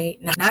runs away,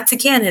 not to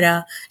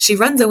Canada. She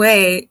runs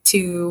away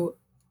to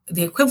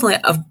the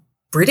equivalent of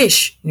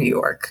British New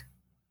York.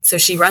 So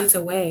she runs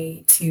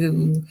away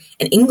to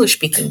an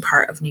English-speaking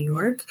part of New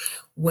York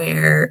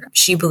where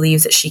she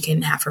believes that she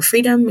can have her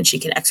freedom and she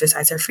can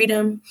exercise her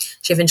freedom.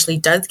 She eventually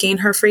does gain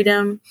her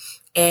freedom,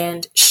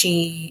 and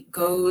she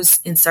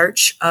goes in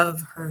search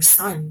of her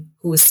son,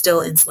 who is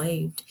still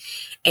enslaved.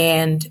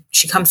 And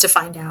she comes to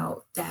find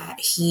out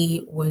that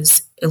he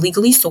was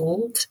illegally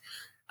sold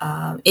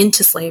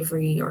into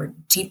slavery, or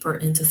deeper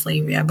into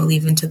slavery, I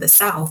believe, into the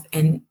South.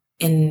 And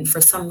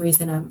for some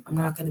reason, I'm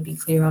not going to be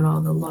clear on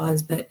all the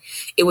laws, but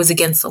it was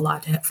against the law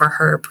for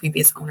her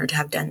previous owner to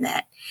have done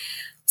that.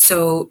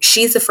 So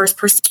she's the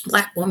first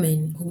Black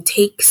woman who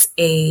takes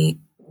a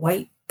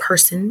white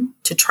person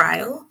to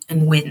trial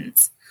and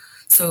wins.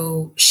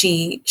 So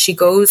she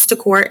goes to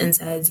court and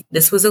says,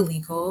 this was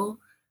illegal.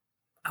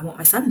 I want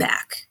my son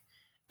back.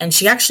 And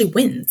she actually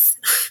wins.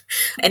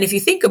 And if you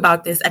think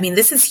about this, I mean,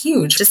 this is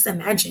huge. Just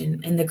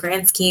imagine in the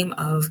grand scheme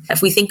of,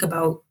 if we think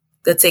about,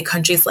 let's say,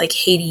 countries like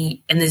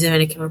Haiti and the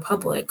Dominican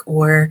Republic,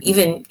 or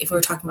even if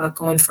we're talking about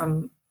going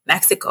from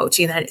Mexico to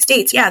the United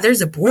States, yeah,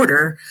 there's a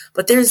border,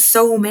 but there's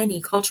so many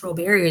cultural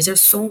barriers.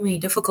 There's so many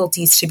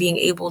difficulties to being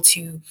able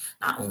to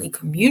not only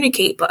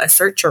communicate, but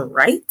assert your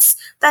rights.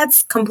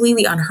 That's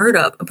completely unheard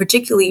of,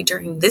 particularly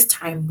during this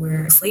time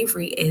where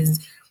slavery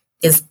is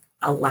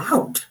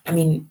allowed. I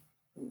mean,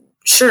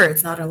 sure,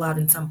 it's not allowed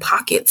in some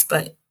pockets,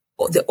 but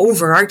the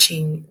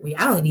overarching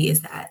reality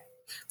is that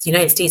the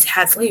United States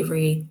had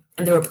slavery,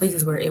 and there were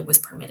places where it was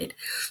permitted.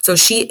 So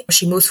she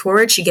moves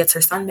forward, she gets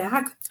her son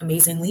back,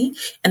 amazingly,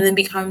 and then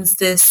becomes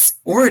this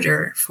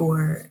orator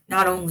for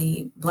not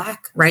only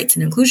Black rights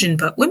and inclusion,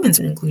 but women's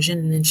inclusion.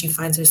 And then she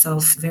finds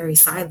herself very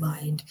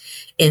sidelined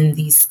in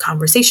these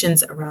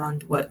conversations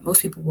around what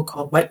most people will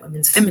call white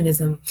women's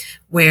feminism,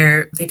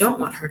 where they don't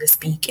want her to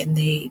speak, and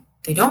they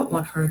don't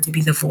want her to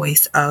be the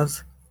voice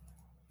of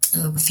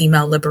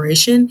female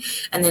liberation.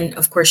 And then,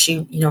 of course,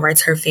 she,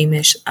 writes her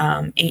famous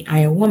Ain't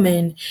I a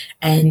Woman,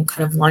 and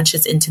kind of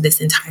launches into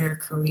this entire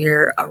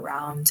career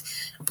around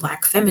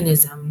Black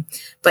feminism.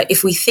 But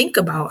if we think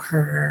about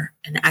her,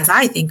 and as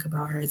I think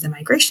about her as a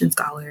migration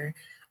scholar,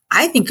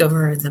 I think of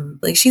her as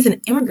she's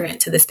an immigrant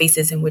to the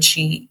spaces in which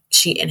she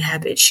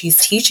inhabits. She's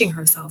teaching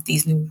herself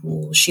these new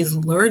rules. She's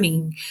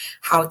learning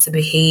how to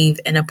behave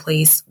in a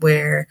place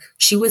where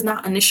she was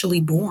not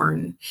initially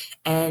born.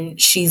 And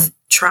she's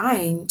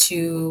trying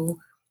to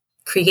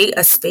create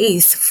a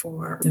space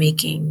for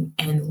making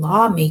and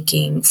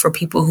lawmaking for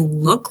people who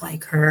look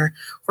like her,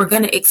 who are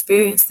going to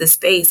experience the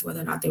space,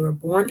 whether or not they were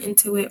born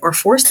into it or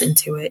forced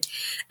into it.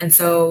 And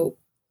so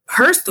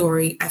her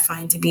story, I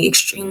find to be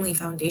extremely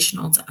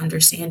foundational to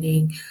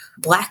understanding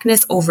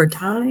Blackness over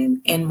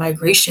time and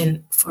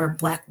migration for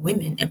Black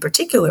women in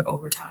particular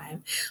over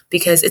time,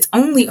 because it's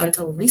only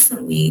until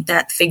recently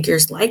that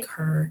figures like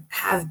her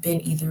have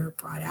been either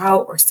brought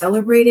out or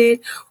celebrated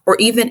or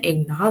even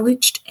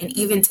acknowledged. And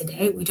even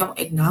today, we don't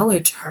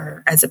acknowledge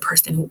her as a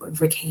person who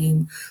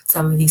overcame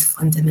some of these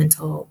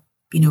fundamental,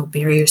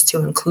 barriers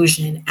to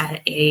inclusion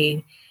at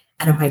a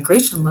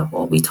migration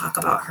level. We talk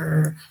about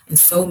her in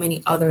so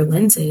many other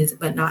lenses,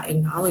 but not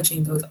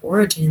acknowledging those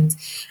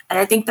origins. And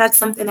I think that's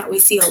something that we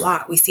see a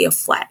lot. We see a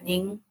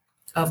flattening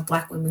of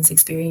Black women's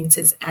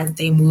experiences as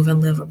they move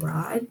and live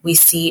abroad. We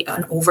see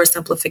an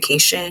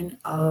oversimplification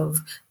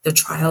of the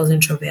trials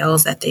and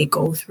travails that they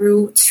go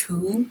through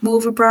to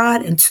move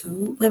abroad and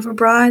to live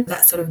abroad.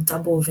 That sort of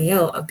double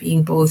veil of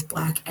being both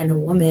Black and a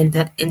woman,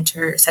 that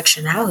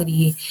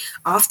intersectionality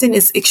often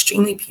is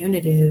extremely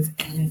punitive.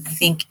 And I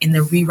think in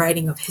the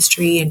rewriting of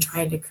history and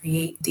trying to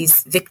create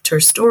these victor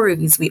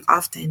stories, we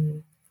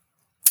often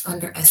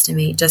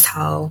underestimate just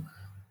how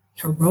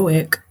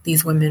heroic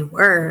these women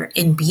were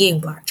in being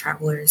Black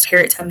travelers.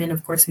 Harriet Tubman,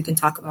 of course, we can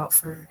talk about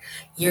for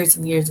years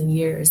and years and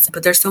years,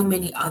 but there's so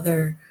many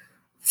other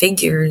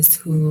figures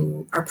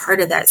who are part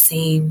of that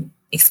same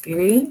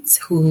experience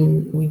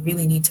who we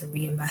really need to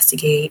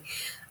reinvestigate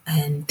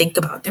and think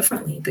about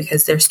differently,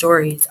 because their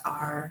stories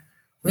are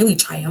really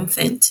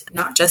triumphant,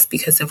 not just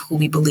because of who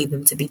we believe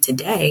them to be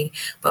today,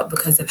 but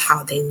because of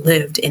how they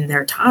lived in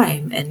their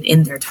time. And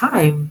in their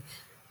time,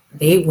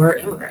 they were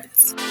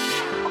immigrants.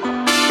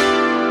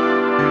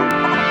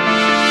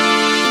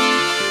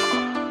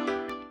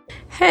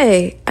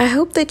 Hey, I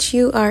hope that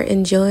you are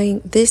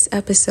enjoying this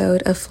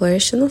episode of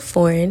Flourish in the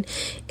Foreign.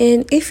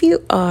 And if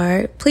you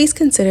are, please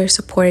consider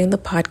supporting the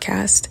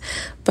podcast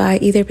by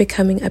either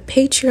becoming a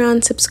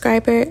Patreon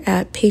subscriber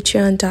at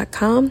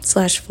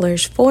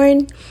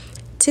patreon.com/flourishforeign,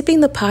 tipping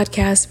the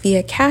podcast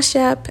via Cash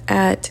App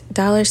at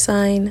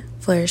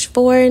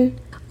 $flourishforeign,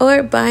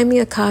 or buy me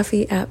a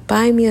coffee at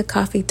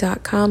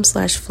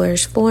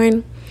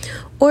buymeacoffee.com/flourishforeign,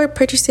 or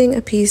purchasing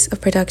a piece of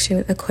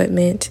production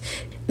equipment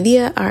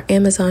via our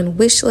Amazon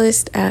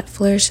wishlist at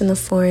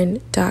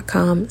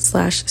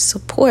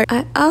flourishintheforeign.com/support.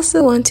 I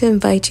also want to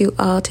invite you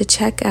all to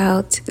check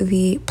out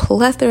the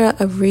plethora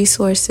of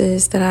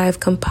resources that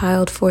I've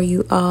compiled for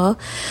you all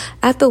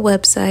at the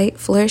website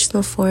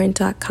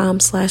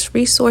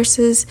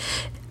flourishintheforeign.com/resources.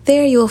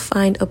 There you will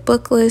find a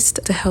book list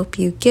to help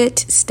you get,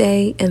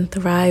 stay, and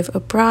thrive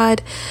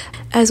abroad,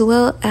 as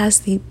well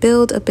as the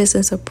Build a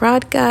Business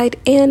Abroad guide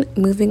and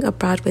Moving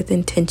Abroad with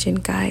Intention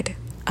guide.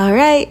 All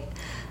right,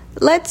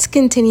 let's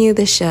continue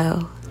the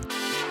show.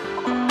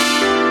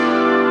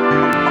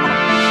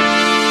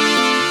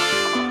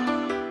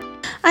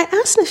 I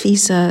asked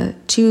Nafisa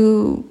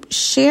to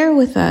share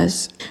with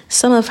us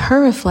some of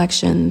her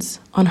reflections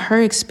on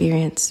her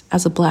experience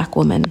as a Black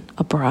woman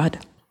abroad.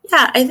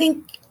 Yeah, I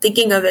think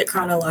thinking of it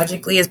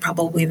chronologically is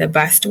probably the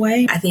best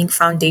way. I think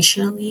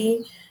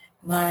foundationally,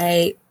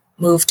 my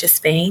move to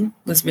Spain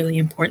was really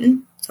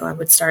important. So I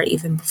would start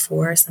even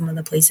before some of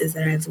the places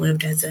that I've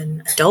lived as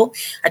an adult.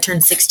 I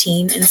turned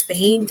 16 in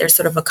Spain. There's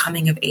sort of a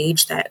coming of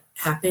age that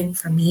happened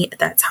for me at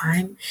that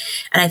time.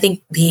 And I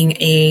think being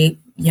a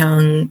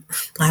young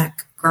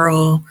Black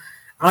girl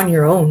on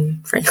your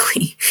own,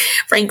 frankly,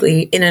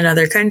 in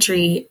another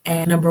country.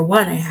 And number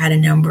one, I had a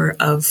number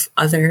of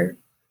other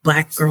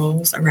Black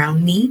girls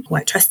around me who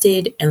I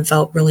trusted and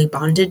felt really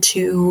bonded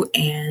to.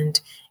 And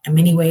in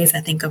many ways, I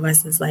think of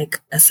us as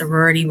like a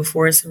sorority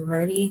before a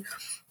sorority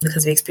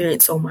because we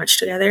experienced so much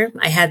together.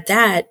 I had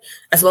that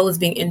as well as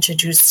being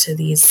introduced to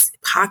these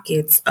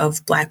pockets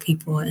of Black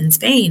people in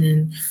Spain.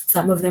 And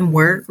some of them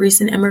were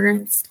recent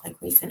immigrants, like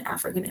recent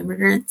African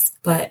immigrants,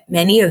 but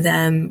many of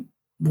them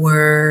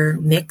were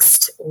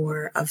mixed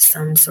or of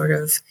some sort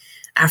of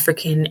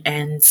African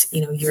and,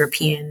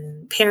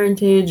 European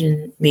parentage,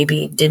 and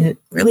maybe didn't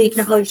really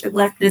acknowledge their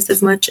Blackness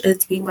as much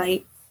as we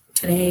might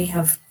today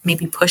have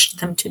maybe pushed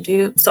them to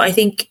do. So I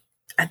think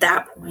at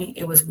that point,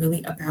 it was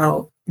really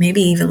about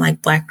maybe even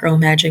like Black girl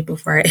magic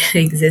before it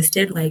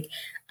existed. Like,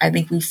 I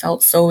think we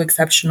felt so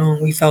exceptional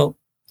and we felt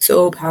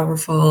so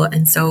powerful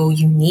and so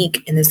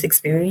unique in this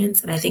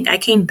experience. And I think I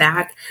came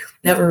back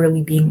never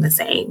really being the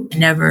same. I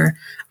never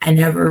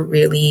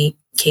really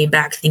came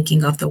back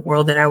thinking of the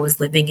world that I was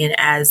living in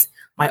as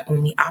my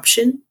only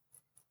option.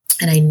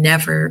 And I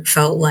never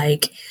felt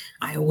like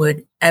I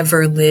would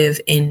ever live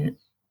in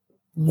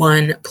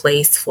one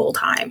place full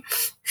time.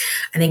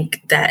 I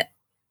think that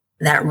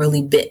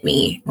really bit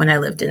me when I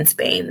lived in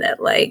Spain,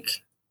 that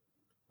like,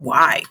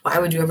 why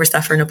would you ever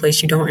suffer in a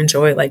place you don't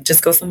enjoy? Like,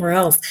 just go somewhere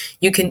else.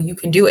 You can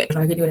do it. If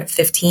I could do it at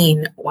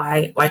 15,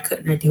 why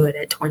couldn't I do it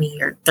at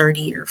 20 or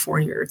 30 or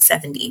 40 or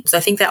 70? So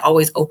I think that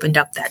always opened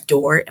up that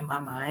door in my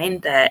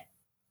mind that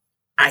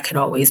I could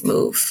always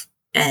move.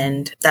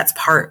 And that's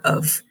part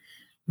of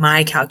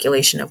my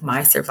calculation of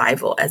my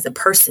survival as a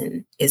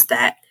person, is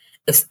that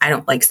if I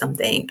don't like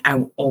something,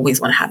 I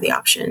always want to have the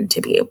option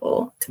to be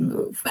able to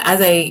move. As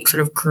I sort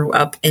of grew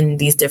up in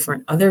these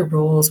different other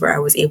roles where I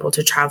was able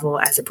to travel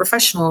as a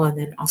professional and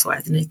then also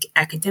as an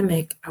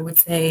academic, I would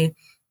say,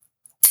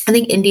 I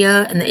think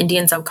India and the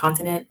Indian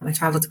subcontinent, I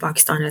traveled to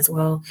Pakistan as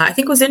well, I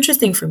think was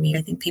interesting for me.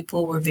 I think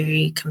people were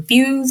very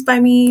confused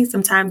by me.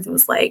 Sometimes it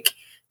was like,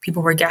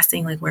 people were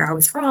guessing like where I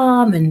was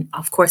from. And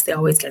of course they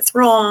always guess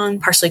wrong,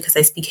 partially because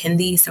I speak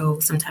Hindi. So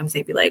sometimes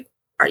they'd be like,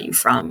 are you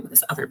from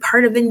this other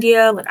part of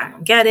India? Like, I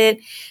don't get it.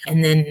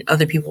 And then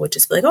other people would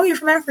just be like, oh, you're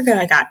from Africa.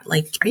 I got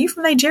like, are you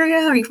from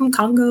Nigeria? Are you from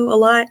Congo? A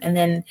lot. And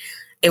then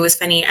it was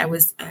funny. I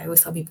always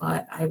tell people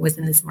I was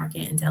in this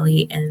market in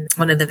Delhi and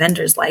one of the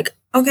vendors like,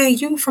 okay,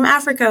 you from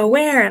Africa,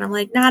 where? And I'm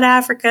like, not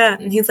Africa.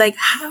 And he's like,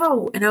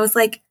 how? And I was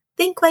like,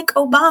 think like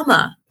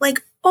Obama,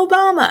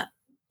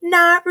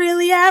 not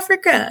really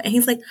Africa. And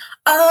he's like,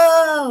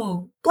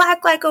 oh,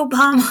 Black like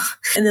Obama.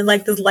 And then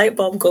like this light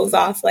bulb goes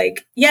off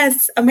like,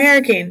 yes,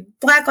 American,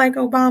 Black like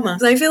Obama.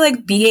 So I feel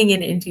like being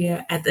in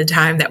India at the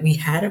time that we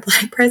had a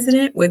Black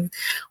president was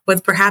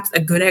perhaps a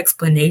good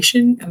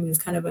explanation. I mean,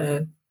 it's kind of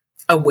a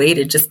way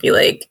to just be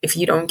like, if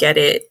you don't get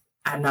it,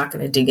 I'm not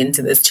going to dig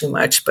into this too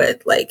much,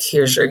 but like,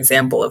 here's your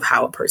example of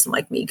how a person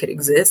like me could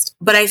exist.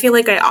 But I feel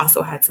like I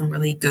also had some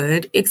really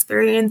good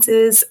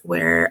experiences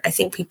where I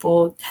think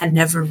people had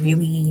never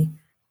really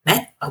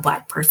met a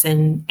Black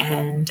person.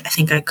 And I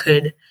think I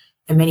could,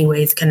 in many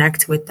ways,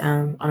 connect with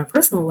them on a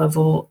personal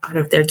level out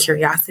of their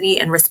curiosity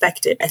and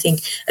respect it. I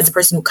think as a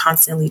person who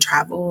constantly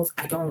travels,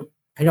 I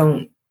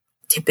don't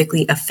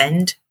typically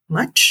offend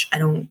much. I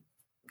don't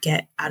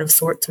get out of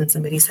sorts when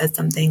somebody says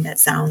something that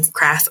sounds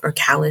crass or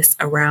callous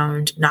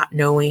around not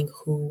knowing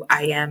who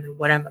I am and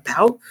what I'm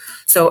about.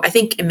 So I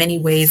think in many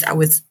ways I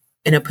was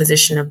in a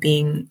position of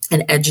being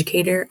an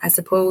educator, I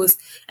suppose.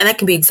 And that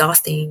can be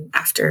exhausting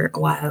after a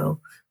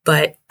while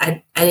but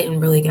I didn't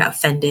really get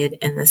offended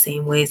in the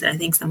same ways that I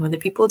think some other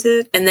people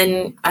did. And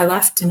then I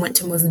left and went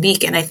to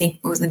Mozambique, and I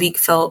think Mozambique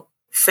felt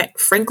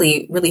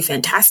frankly really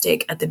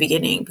fantastic at the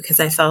beginning because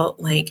I felt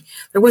like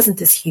there wasn't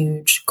this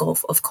huge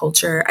gulf of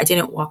culture. I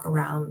didn't walk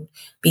around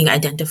being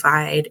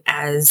identified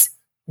as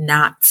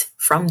not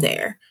from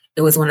there.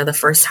 It was one of the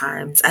first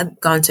times. I'd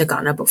gone to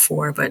Ghana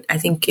before, but I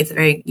think it's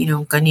very,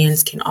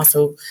 Ghanaians can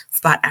also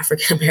spot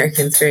African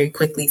Americans very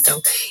quickly.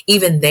 So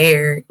even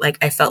there, like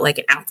I felt like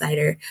an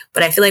outsider.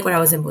 But I feel like when I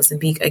was in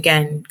Mozambique,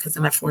 again, because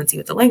of my fluency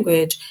with the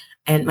language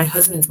and my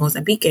husband's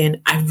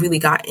Mozambican, I really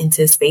got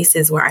into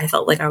spaces where I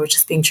felt like I was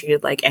just being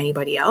treated like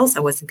anybody else. I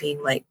wasn't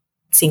being like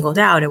singled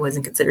out. I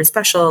wasn't considered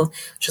special,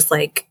 just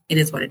like it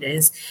is what it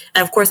is.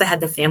 And of course, I had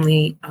the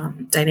family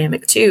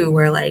dynamic too,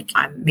 where like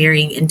I'm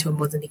marrying into a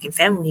Mozambican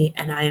family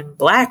and I am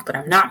Black, but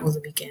I'm not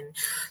Mozambican.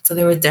 So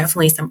there were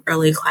definitely some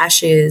early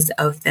clashes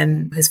of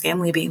them, his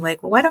family being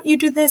like, well, why don't you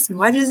do this? And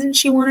why doesn't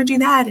she want to do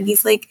that? And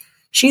he's like,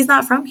 she's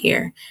not from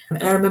here.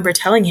 And I remember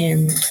telling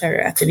him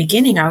at the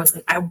beginning, I was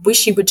like, I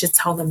wish you would just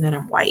tell them that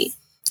I'm white.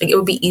 Like it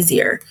would be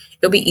easier.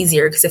 It would be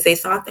easier because if they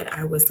thought that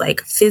I was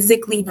like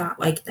physically not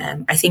like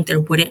them, I think there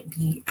wouldn't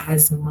be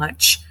as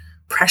much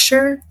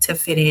pressure to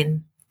fit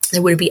in.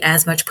 There wouldn't be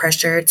as much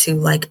pressure to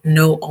like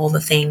know all the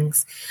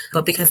things.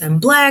 But because I'm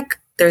Black,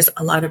 there's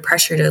a lot of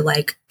pressure to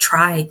like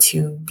try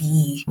to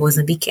be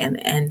Mozambican.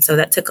 And so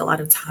that took a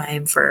lot of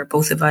time for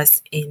both of us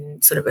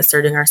in sort of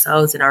asserting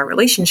ourselves in our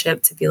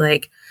relationship to be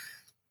like,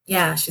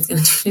 yeah, she's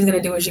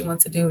gonna do what she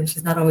wants to do, and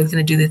she's not always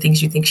gonna do the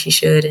things you think she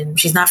should, and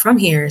she's not from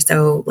here,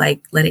 so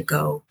like let it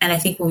go. And I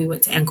think when we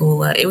went to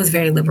Angola, it was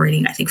very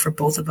liberating, I think, for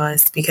both of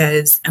us,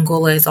 because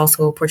Angola is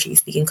also a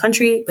Portuguese-speaking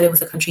country, but it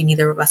was a country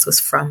neither of us was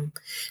from.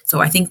 So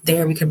I think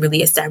there we could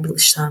really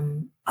establish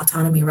some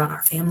autonomy around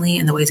our family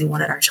and the ways we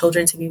wanted our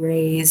children to be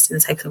raised and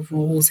the types of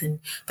rules and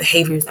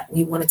behaviors that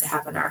we wanted to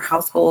have in our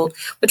household,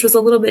 which was a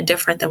little bit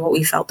different than what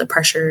we felt the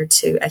pressure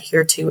to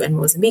adhere to in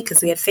Mozambique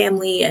because we had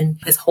family and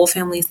his whole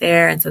family's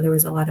there. And so there were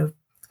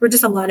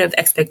just a lot of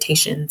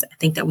expectations, I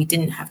think, that we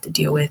didn't have to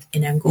deal with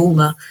in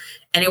Angola.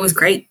 And it was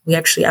great. We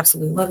actually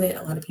absolutely love it.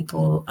 A lot of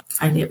people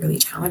find it really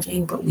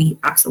challenging, but we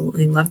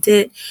absolutely loved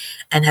it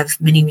and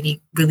have many,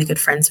 many really good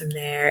friends from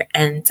there.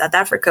 And South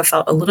Africa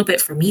felt a little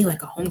bit for me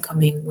like a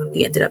homecoming when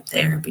we ended up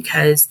there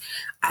because,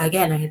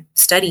 again, I had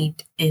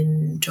studied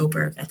in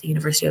Joburg at the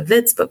University of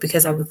Wits, but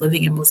because I was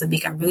living in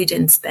Mozambique, I really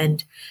didn't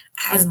spend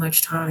as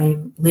much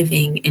time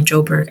living in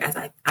Joburg as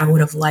I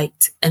would have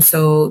liked. And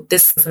so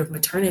this sort of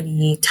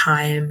maternity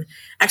time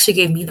actually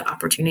gave me the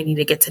opportunity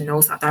to get to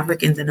know South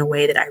Africans in a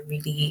way that I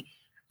really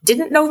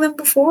didn't know them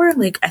before.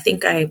 Like, I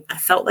think I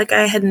felt like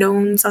I had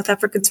known South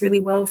Africans really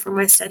well from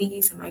my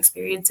studies and my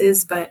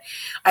experiences, but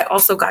I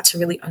also got to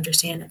really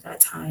understand at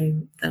that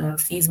time the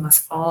Fees Must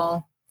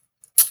Fall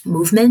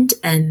movement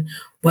and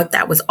what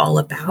that was all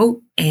about.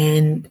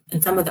 And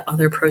some of the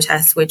other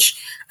protests,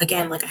 which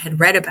again, like I had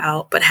read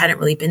about, but hadn't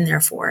really been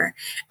there for.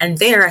 And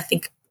there, I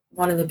think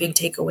one of the big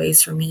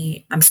takeaways for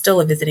me, I'm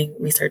still a visiting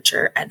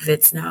researcher at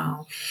WITS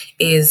now,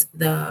 is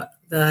the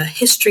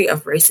history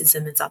of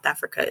racism in South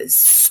Africa is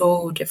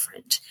so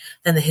different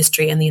than the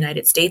history in the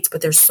United States,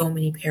 but there's so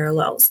many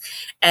parallels.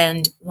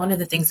 And one of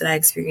the things that I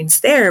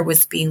experienced there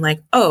was being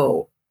like,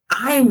 oh,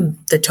 I'm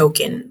the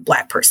token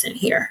Black person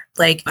here.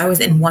 Like I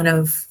was in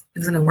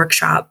a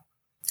workshop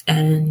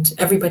and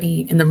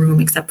everybody in the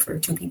room except for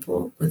 2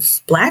 people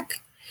was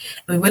Black.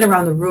 And we went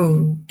around the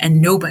room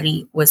and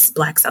nobody was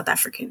Black South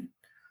African.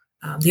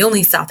 The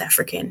only South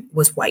African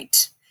was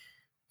white.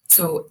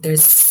 So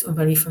there's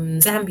somebody from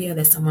Zambia,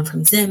 there's someone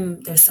from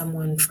Zim, there's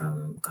someone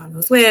from God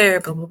knows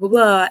where, blah, blah, blah,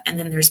 blah. And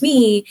then there's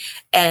me.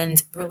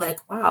 And we're like,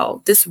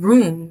 wow, this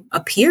room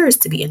appears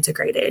to be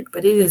integrated,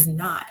 but it is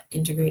not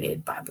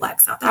integrated by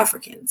Black South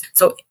Africans.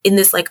 So in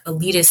this like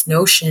elitist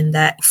notion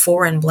that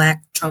foreign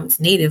Black trumps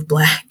native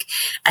Black,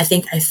 I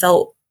think I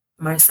felt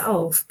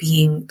myself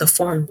being the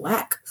foreign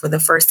Black for the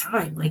first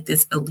time, like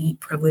this elite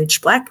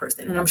privileged Black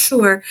person. And I'm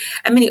sure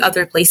at many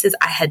other places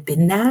I had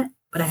been that,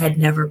 but I had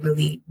never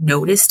really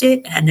noticed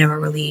it. I had never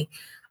really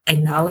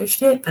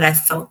acknowledged it, but I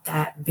felt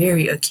that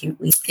very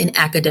acutely in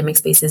academic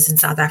spaces in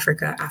South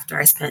Africa after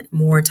I spent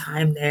more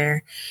time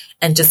there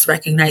and just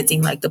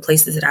recognizing like the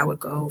places that I would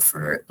go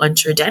for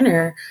lunch or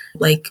dinner,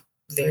 like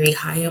very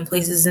high-end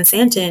places in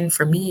Sandton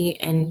for me,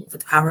 and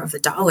with the power of the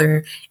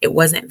dollar, it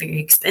wasn't very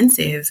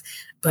expensive,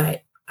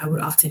 but I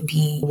would often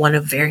be one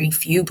of very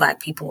few Black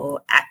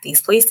people at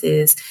these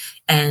places.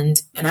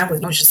 And I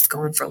was just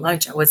going for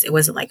lunch. It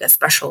wasn't like a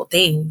special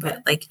thing,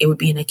 but like it would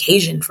be an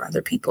occasion for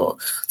other people.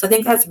 So I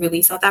think that's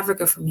really, South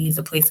Africa for me is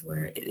a place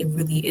where it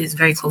really is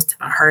very close to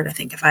my heart. I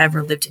think if I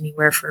ever lived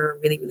anywhere for a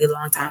really, really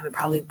long time, it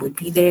probably would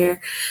be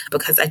there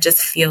because I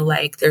just feel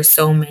like there's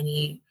so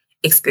many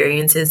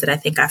experiences that I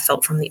think I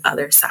felt from the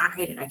other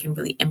side and I can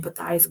really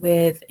empathize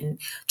with, and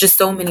just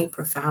so many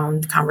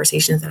profound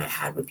conversations that I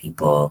had with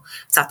people,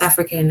 South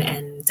African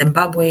and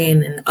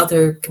Zimbabwean and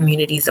other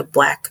communities of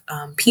Black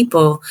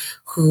people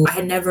who I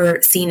had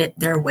never seen it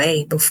their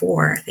way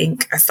before. I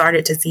think I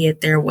started to see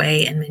it their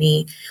way in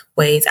many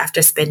ways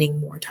after spending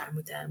more time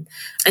with them.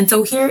 And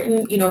so here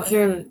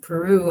in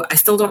Peru, I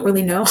still don't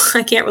really know.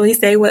 I can't really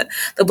say what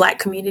the Black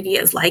community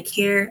is like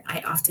here.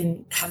 I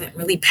often haven't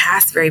really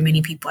passed very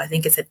many people. I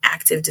think it's an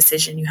active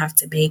decision you have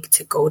to make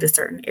to go to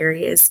certain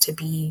areas to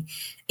be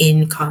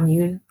in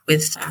commune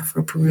with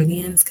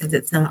Afro-Peruvians, because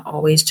it's not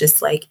always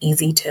just like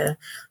easy to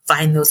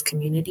find those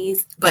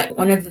communities. But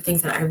one of the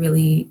things that I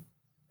really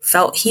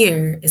felt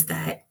here is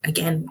that,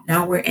 again,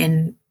 now we're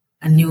in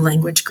a new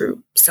language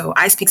group. So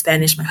I speak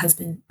Spanish. My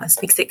husband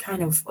speaks it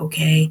kind of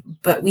okay,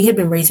 but we had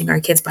been raising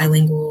our kids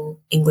bilingual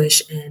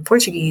English and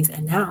Portuguese,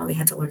 and now they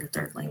had to learn a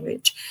third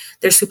language.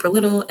 They're super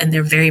little and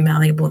they're very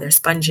malleable. They're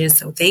sponges,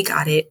 so they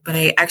got it. But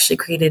I actually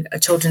created a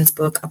children's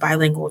book, a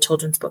bilingual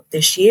children's book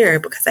this year,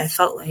 because I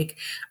felt like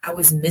I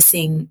was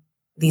missing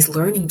these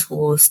learning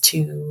tools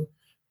to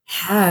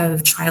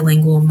have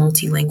trilingual,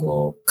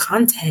 multilingual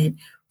content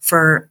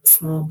for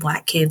small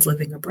Black kids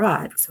living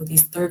abroad. So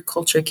these third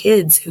culture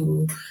kids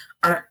who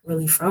aren't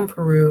really from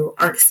Peru,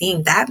 aren't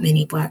seeing that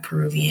many Black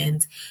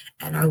Peruvians,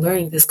 and are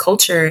learning this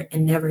culture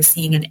and never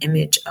seeing an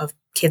image of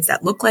kids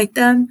that look like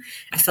them.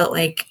 I felt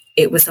like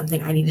it was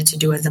something I needed to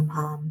do as a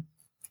mom.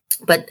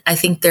 But I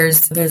think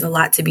there's a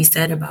lot to be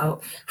said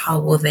about how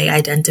will they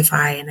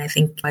identify. And I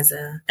think as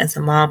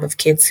a mom of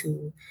kids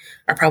who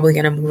are probably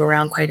going to move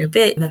around quite a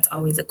bit, that's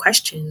always a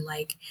question.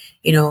 Like,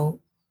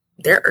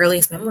 their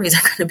earliest memories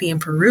are going to be in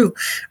Peru.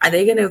 Are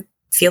they going to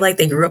feel like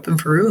they grew up in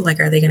Peru? Like,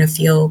 are they going to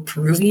feel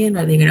Peruvian?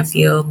 Are they going to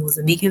feel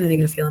Mozambican? Are they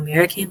going to feel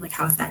American? Like,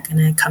 how is that going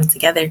to come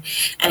together?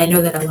 And I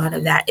know that a lot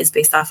of that is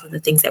based off of the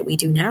things that we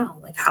do now,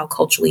 like how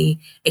culturally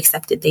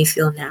accepted they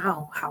feel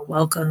now, how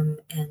welcome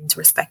and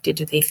respected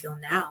do they feel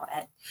now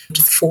at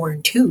just 4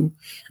 and 2.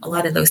 A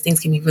lot of those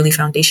things can be really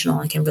foundational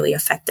and can really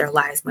affect their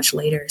lives much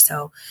later.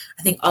 So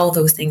I think all of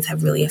those things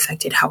have really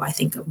affected how I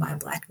think of my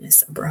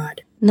Blackness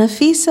abroad.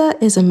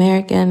 Nafisa is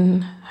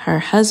American. Her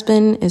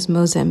husband is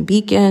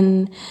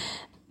Mozambican.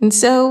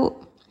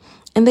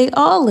 And they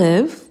all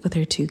live with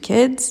her 2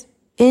 kids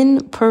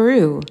in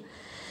Peru.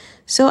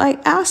 So I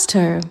asked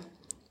her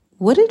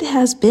what it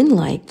has been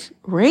like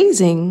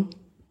raising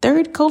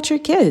third culture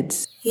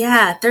kids.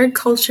 Yeah, third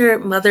culture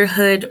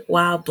motherhood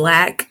while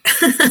Black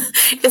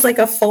is like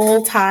a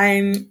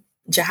full-time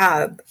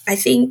job. I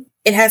think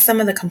it has some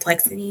of the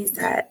complexities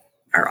that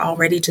are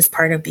already just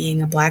part of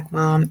being a Black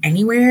mom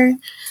anywhere.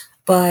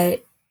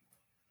 But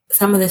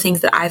some of the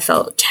things that I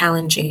felt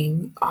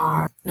challenging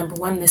are, number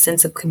one, the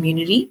sense of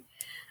community.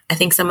 I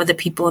think some of the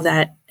people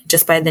that,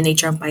 just by the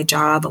nature of my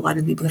job, a lot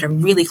of the people that are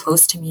really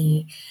close to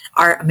me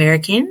are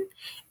American.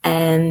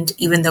 And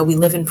even though we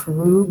live in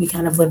Peru, we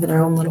kind of live in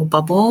our own little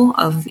bubble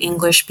of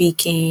English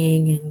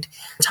speaking and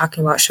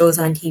talking about shows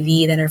on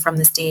TV that are from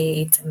the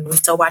States. And we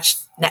still watch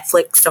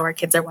Netflix, so our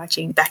kids are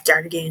watching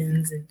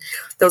Backyardigans and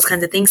those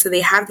kinds of things. So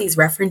they have these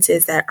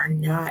references that are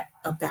not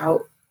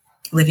about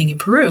living in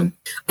Peru.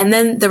 And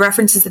then the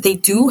references that they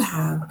do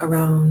have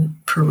around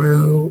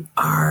Peru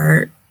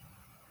are,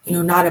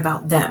 not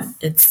about them.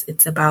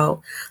 It's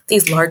about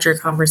these larger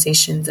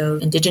conversations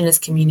of indigenous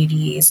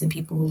communities and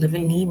people who live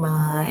in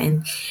Lima,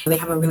 and they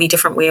have a really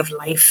different way of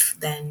life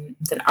than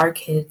our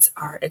kids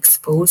are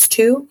exposed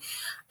to.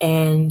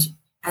 And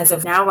as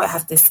of now, I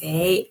have to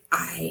say,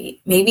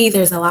 maybe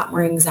there's a lot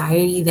more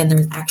anxiety than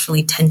there's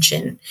actually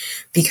tension,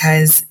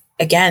 because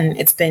again,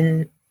 it's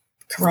been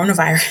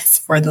coronavirus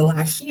for the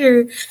last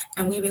year,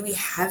 and we really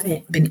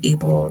haven't been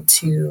able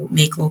to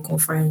make local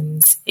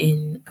friends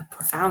in a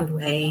profound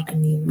way. I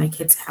mean, my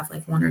kids have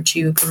like 1 or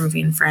 2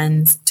 Peruvian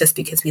friends just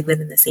because we live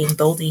in the same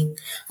building,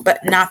 but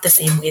not the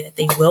same way that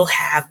they will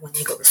have when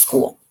they go to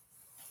school.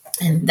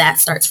 And that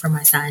starts for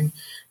my son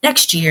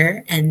next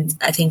year. And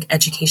I think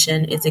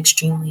education is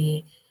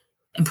extremely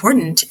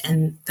important,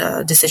 and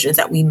the decisions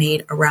that we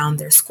made around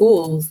their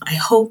schools, I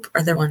hope,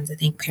 are the ones I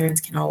think parents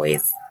can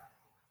always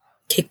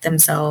kick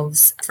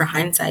themselves for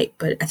hindsight,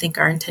 but I think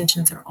our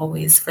intentions are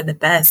always for the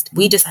best.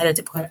 We decided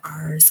to put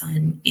our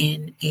son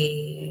in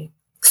a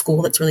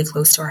school that's really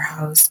close to our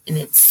house, and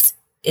it's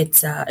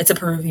a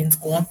Peruvian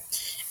school,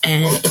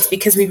 and it's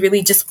because we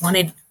really just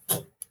wanted.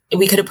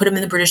 We could have put him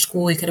in the British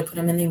school, we could have put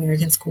him in the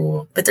American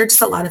school, but there's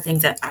just a lot of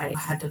things that I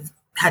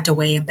had to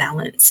weigh and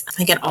balance. I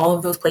think in all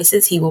of those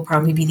places, he will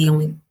probably be the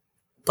only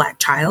Black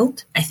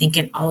child. I think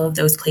in all of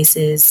those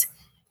places,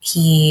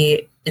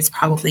 he is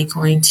probably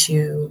going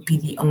to be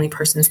the only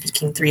person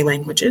speaking 3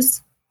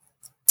 languages.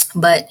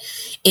 But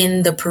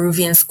in the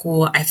Peruvian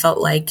school, I felt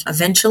like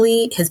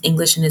eventually his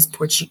English and his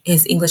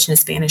English and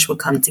his Spanish would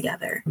come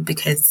together,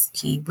 because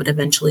he would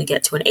eventually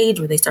get to an age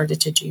where they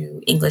started to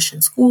do English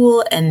in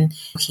school, and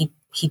he'd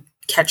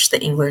catch the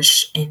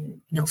English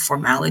in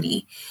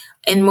formality.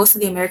 In most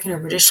of the American or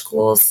British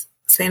schools,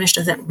 Spanish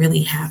doesn't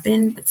really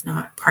happen. It's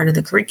not part of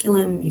the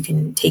curriculum. You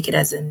can take it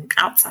as an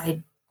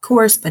outside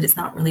course, but it's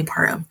not really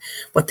part of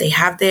what they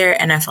have there.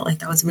 And I felt like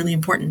that was really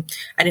important.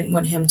 I didn't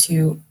want him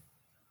to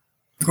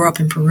grow up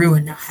in Peru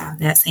and not have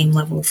that same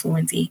level of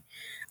fluency.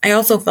 I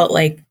also felt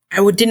like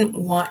didn't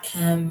want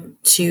him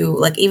to,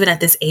 like, even at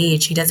this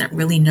age, he doesn't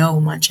really know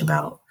much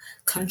about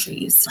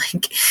countries.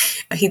 Like,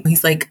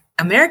 he's like,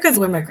 America's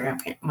where my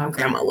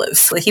grandma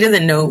lives. Like, he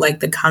doesn't know, like,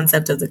 the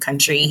concept of the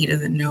country. He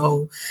doesn't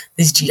know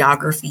these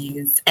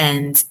geographies,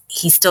 and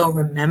he still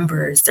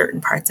remembers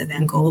certain parts of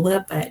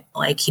Angola, but,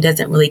 like, he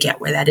doesn't really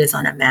get where that is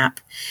on a map.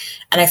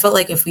 And I felt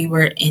like if we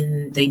were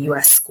in the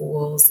U.S.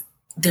 schools,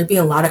 there'd be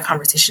a lot of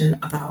conversation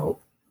about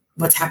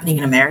what's happening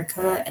in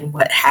America and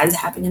what has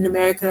happened in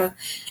America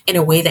in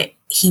a way that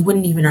he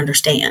wouldn't even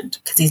understand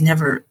because he's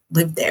never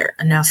lived there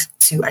enough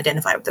to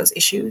identify with those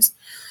issues.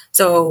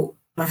 So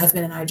my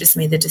husband and I just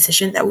made the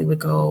decision that we would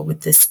go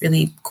with this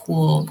really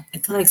cool,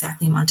 it's not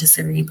exactly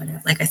Montessori, but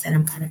like I said,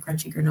 I'm kind of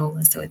crunchy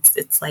granola. So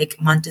it's like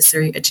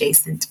Montessori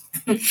adjacent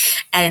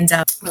and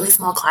really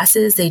small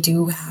classes. They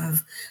do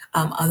have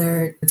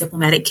other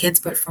diplomatic kids,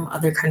 but from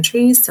other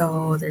countries.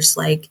 So there's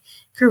like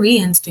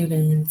Korean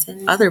students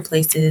and other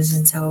places.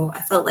 And so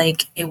I felt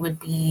like it would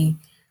be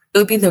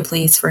the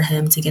place for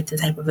him to get the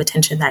type of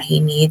attention that he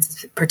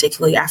needs,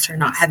 particularly after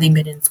not having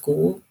been in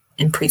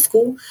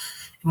preschool.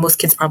 Most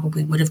kids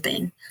probably would have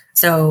been.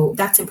 So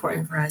that's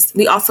important for us.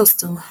 We also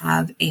still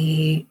have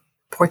a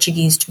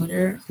Portuguese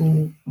tutor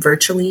who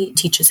virtually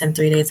teaches him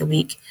 3 days a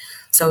week.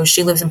 So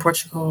she lives in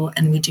Portugal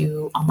and we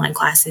do online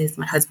classes.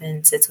 My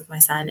husband sits with my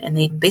son and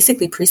they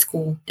basically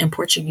preschool in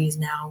Portuguese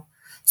now.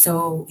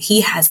 So he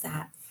has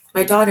that.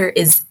 My daughter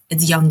is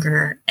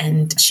younger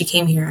and she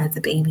came here as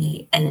a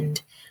baby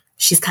and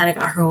she's kind of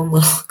got her own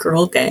little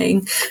girl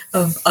gang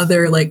of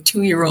other like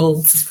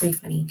 2-year-olds. It's pretty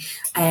funny.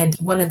 And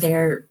one of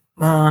their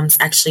moms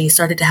actually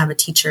started to have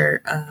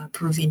a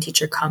Peruvian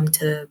teacher come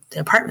to the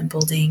apartment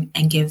building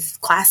and give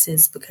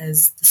classes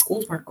because the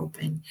schools weren't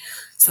open.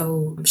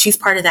 So she's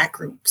part of that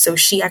group. So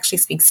she actually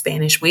speaks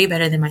Spanish way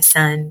better than my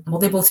son. Well,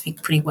 they both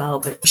speak pretty well,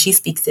 but she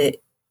speaks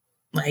it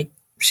like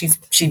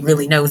she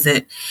really knows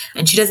it.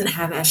 And she doesn't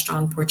have as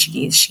strong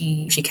Portuguese.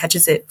 She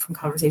catches it from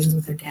conversations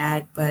with her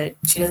dad, but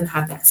she doesn't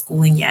have that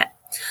schooling yet.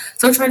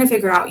 So I'm trying to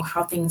figure out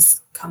how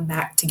things come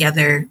back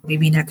together.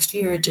 Maybe next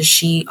year, does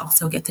she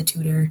also get the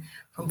tutor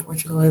from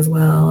Portugal as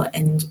well?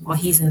 And while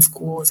he's in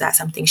school, is that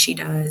something she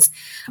does?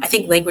 I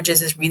think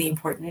languages is really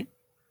important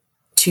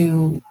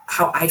to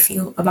how I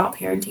feel about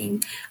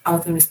parenting. I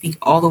want them to speak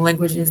all the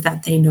languages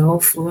that they know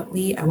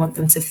fluently. I want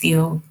them to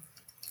feel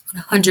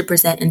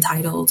 100%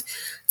 entitled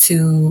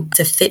to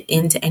fit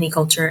into any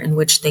culture in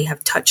which they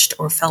have touched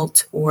or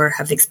felt or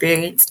have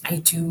experienced. I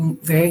do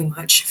very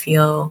much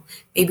feel,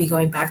 maybe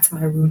going back to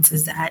my roots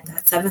as that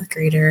 7th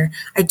grader,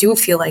 I do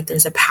feel like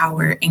there's a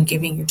power in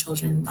giving your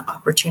children the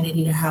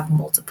opportunity to have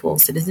multiple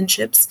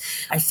citizenships.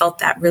 I felt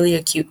that really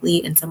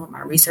acutely in some of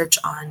my research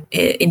on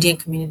Indian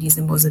communities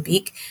in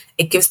Mozambique.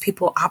 It gives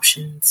people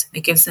options.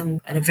 It gives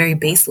them, at a very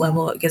base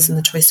level, it gives them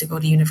the choice to go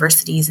to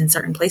universities in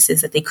certain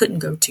places that they couldn't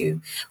go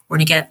to, or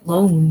to get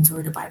loans,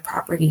 or to buy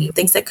property,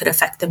 things that could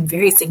affect them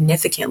very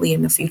significantly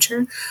in the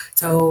future.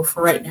 So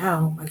for right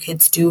now, my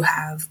kids do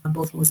have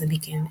both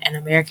Mozambican and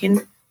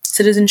American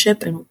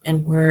citizenship,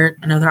 and were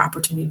another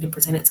opportunity to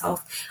present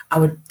itself, I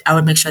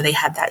would make sure they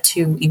had that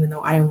too, even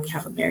though I only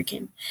have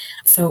American.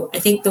 So I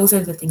think those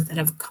are the things that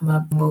have come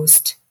up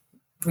most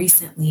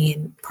recently,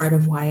 and part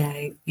of why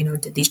I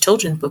did these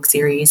children's book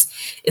series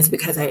is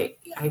because I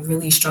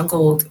really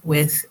struggled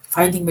with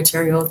finding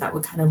material that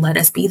would kind of let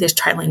us be this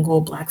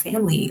trilingual Black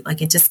family.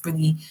 Like, it just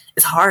really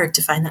is hard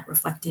to find that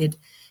reflected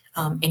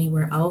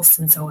anywhere else.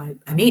 And so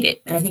I made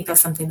it. And I think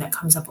that's something that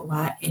comes up a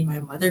lot in my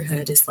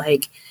motherhood, is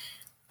like,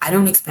 I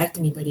don't expect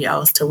anybody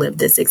else to live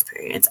this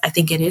experience. I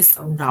think it is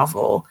so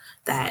novel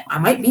that I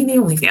might be the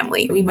only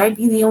family. We might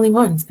be the only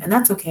ones, and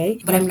that's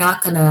okay. But I'm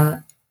not going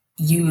to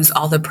use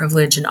all the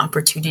privilege and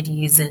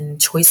opportunities and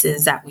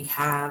choices that we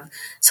have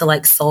to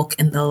like sulk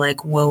in the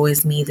like, woe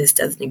is me, this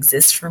doesn't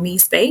exist for me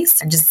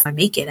space. I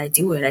make it, I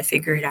do it, I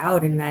figure it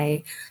out. And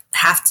I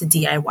have to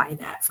DIY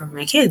that for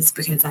my kids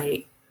because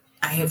I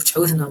have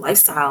chosen a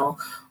lifestyle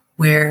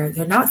where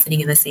they're not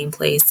sitting in the same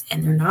place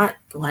and they're not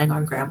relying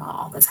on grandma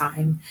all the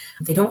time.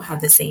 They don't have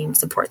the same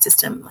support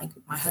system. Like,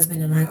 my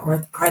husband and I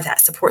are that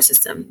support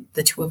system.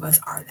 The two of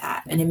us are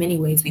that. And in many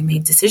ways, we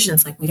made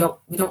decisions like we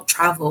don't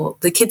travel.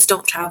 The kids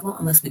don't travel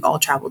unless we all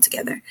travel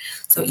together.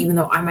 So even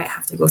though I might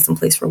have to go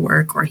someplace for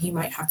work, or he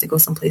might have to go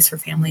someplace for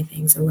family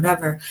things or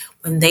whatever,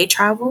 when they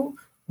travel,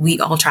 we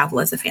all travel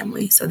as a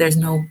family. So there's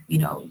no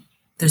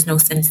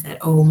sense that,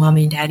 oh,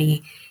 mommy and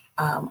daddy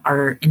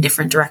are in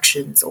different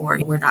directions, or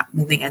we're not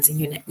moving as a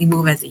unit. We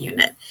move as a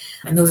unit.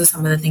 And those are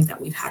some of the things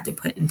that we've had to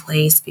put in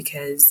place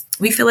because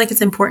we feel like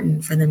it's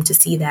important for them to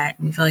see that.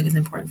 And we feel like it's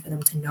important for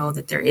them to know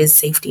that there is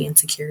safety and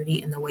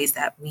security in the ways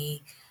that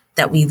we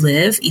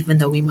live, even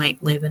though we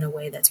might live in a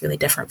way that's really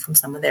different from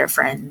some of their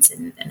friends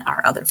and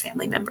our other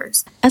family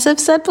members. As I've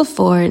said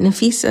before,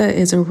 Nafisa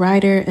is a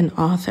writer and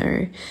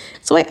author.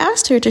 So I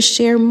asked her to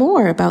share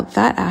more about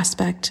that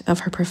aspect of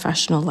her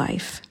professional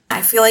life.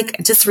 I feel like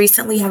just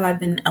recently have I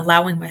been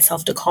allowing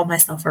myself to call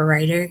myself a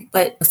writer,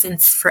 but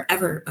since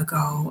forever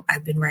ago,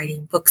 I've been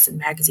writing books and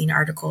magazine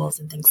articles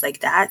and things like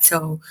that.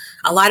 So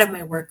a lot of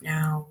my work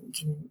now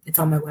it's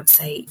on my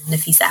website,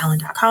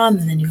 nafisahallen.com,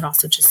 and then you can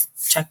also just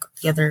check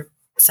the other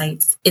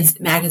sites. It's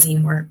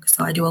magazine work.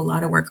 So I do a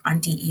lot of work on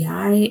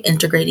DEI,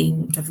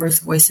 integrating diverse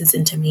voices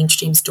into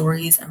mainstream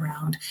stories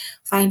around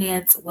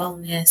finance,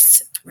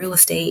 wellness, real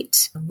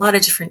estate, a lot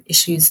of different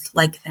issues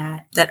like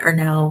that are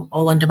now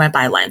all under my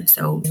byline.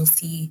 So you'll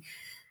see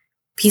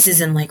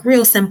pieces in like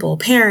Real Simple,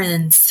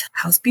 Parents,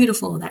 House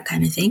Beautiful, that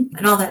kind of thing.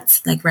 And all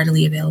that's like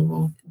readily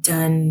available,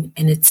 done,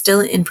 and it's still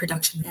in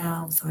production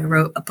now. So I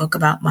wrote a book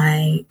about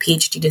my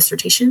PhD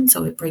dissertation.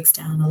 So it breaks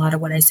down a lot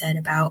of what I said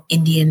about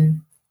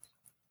Indian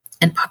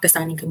and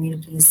Pakistani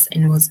communities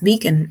in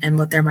Mozambique and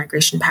what their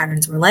migration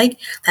patterns were like.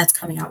 That's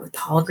coming out with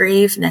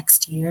Palgrave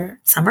next year,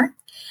 summer.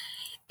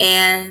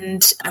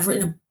 And I've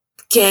written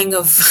a gang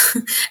of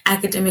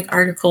academic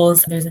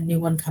articles. There's a new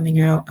one coming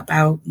out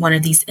about one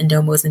of these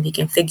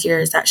Indo-Mozambican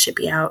figures that should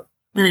be out,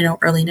 I don't know,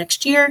 early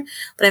next year.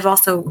 But I've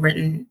also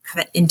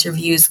had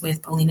interviews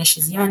with Paulina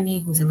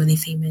Shiziani, who's a really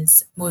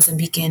famous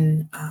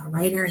Mozambican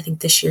writer. I think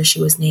this year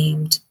she was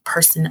named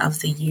Person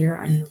of the Year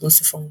on the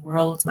Lusophone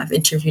World. I've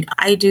interviewed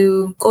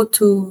Aidu,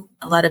 Kotu,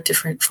 a lot of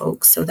different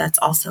folks. So that's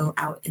also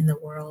out in the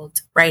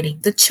world writing.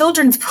 The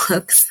children's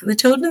books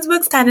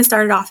kind of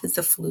started off as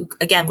a fluke.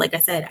 Again, like I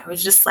said, I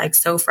was just like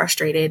so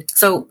frustrated.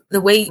 So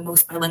the way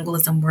most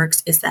bilingualism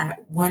works is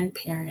that one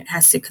parent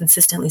has to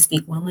consistently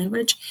speak one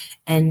language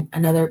and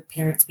another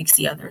parent speaks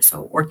the other.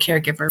 So, or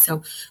caregiver.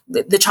 So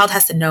the child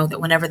has to know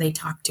that whenever they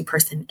talk to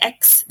person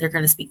X, they're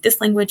going to speak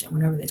this language. And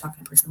whenever they talk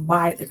to person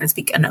Y, they're going to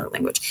speak another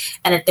language.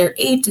 And at their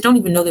age, they don't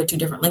even know they're two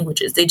different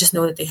languages. They just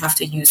know that they have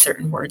to use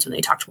certain words when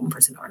they talk to one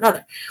person or another.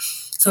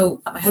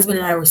 So my husband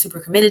and I were super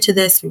committed to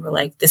this. We were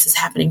like, this is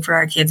happening for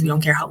our kids. We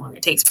don't care how long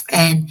it takes.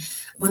 And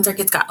once our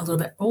kids got a little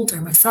bit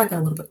older, my son got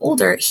a little bit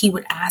older, he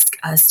would ask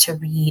us to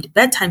read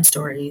bedtime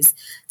stories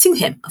to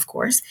him, of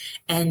course.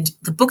 And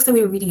the books that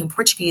we were reading in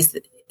Portuguese,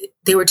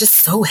 they were just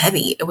so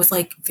heavy. It was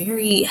like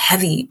very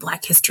heavy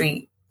Black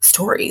history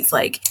stories.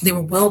 Like they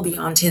were well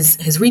beyond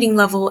his reading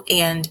level.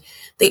 And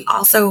they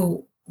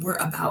also were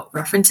about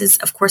references,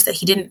 of course, that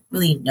he didn't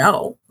really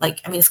know. Like,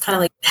 I mean, it's kind of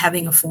like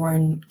having a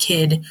foreign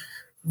kid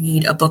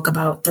read a book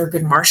about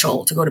Thurgood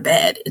Marshall to go to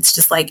bed. It's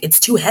just like, it's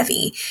too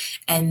heavy.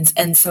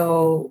 And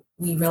so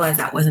we realized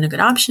that wasn't a good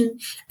option.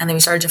 And then we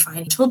started to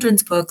find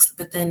children's books,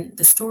 but then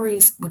the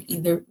stories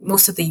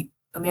most of the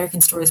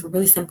American stories were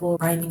really simple,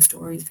 rhyming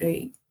stories,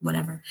 very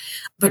whatever.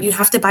 But you'd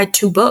have to buy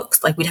two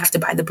books. Like we'd have to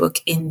buy the book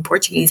in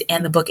Portuguese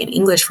and the book in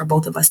English for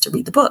both of us to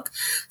read the book.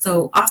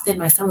 So often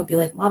my son would be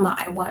like, Mama,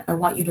 I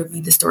want you to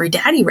read the story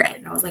Daddy read.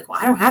 And I was like, well,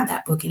 I don't have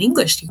that book in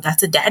English.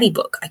 That's a Daddy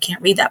book. I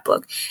can't read that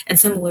book. And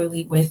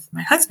similarly with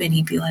my husband,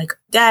 he'd be like,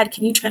 Dad,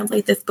 can you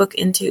translate this book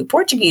into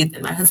Portuguese?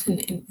 And my husband,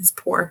 in his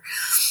poor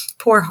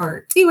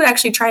heart, he would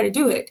actually try to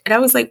do it. And I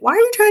was like, why are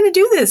you trying to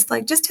do this?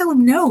 Like, just tell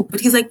him no. But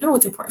he's like, no,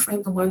 it's important for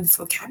him to learn this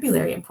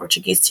vocabulary in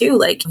Portuguese too.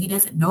 Like he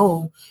doesn't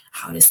know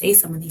how to say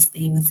some of these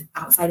things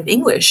outside of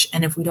English.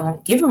 And if we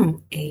don't give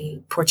him a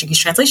Portuguese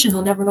translation,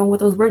 he'll never know what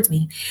those words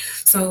mean.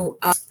 So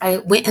I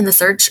went in the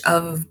search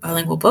of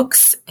bilingual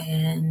books,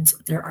 and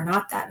there are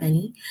not that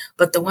many,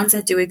 but the ones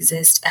that do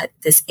exist at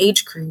this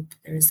age group,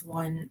 there's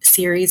one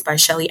series by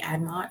Shelley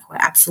Admont, who I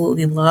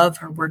absolutely love.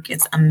 Her work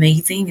is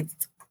amazing.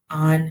 It's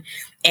on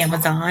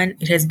Amazon.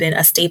 It has been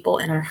a staple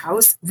in our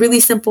house. Really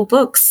simple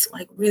books,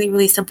 like really,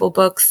 really simple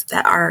books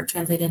that are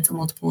translated into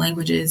multiple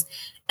languages.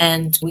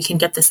 And we can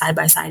get the side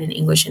by side in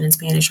English and in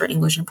Spanish or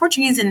English and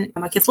Portuguese. And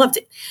my kids loved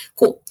it.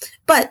 Cool.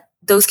 But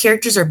those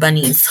characters are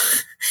bunnies.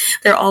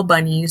 They're all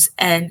bunnies.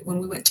 And when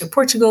we went to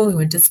Portugal, we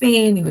went to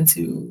Spain,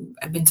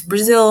 I've been to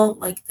Brazil,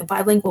 like the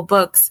bilingual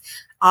books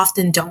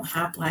often don't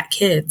have Black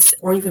kids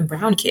or even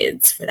brown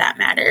kids for that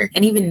matter.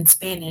 And even in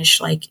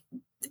Spanish, like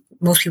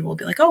most people will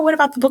be like, oh, what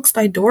about the books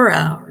by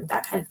Dora or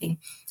that kind of thing?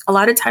 A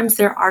lot of times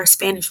there are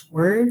Spanish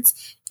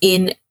words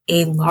in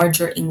a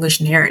larger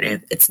English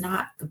narrative. It's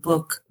not the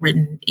book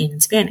written in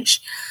Spanish.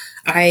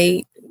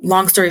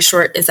 Long story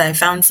short is I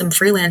found some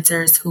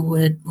freelancers who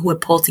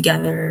would pull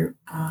together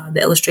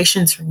the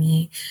illustrations for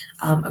me.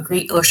 A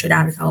great illustrator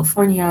out of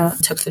California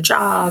took the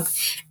job,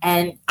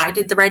 and I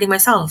did the writing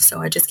myself.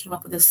 So I just came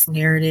up with this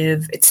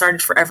narrative. It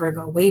started forever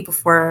ago, way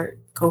before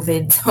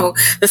COVID. So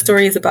the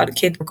story is about a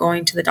kid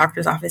going to the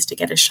doctor's office to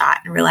get a shot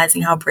and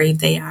realizing how brave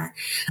they are.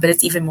 But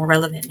it's even more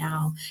relevant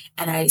now.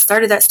 And I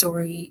started that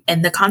story,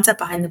 and the concept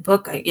behind the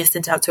book, I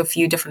sent out to a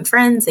few different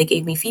friends. They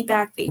gave me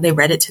feedback. They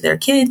read it to their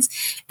kids,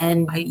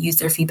 and I used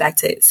their feedback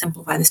to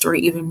simplify the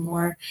story even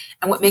more.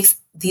 And what makes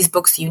these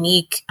books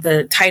unique,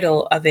 the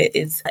title of it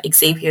is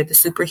Xavier the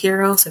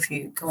Superhero. So if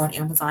you go on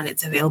Amazon,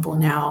 it's available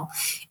now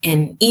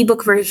in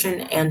ebook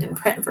version and in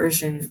print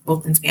version,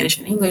 both in Spanish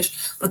and English.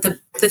 But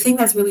the thing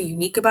that's really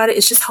unique about it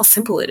is just how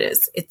simple it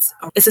is. It's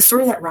a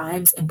story that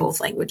rhymes in both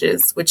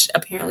languages, which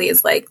apparently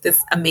is like this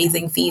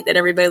amazing feat that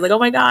everybody's like, oh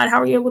my God, how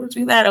are you able to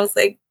do that? I was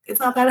like, it's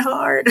not that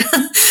hard.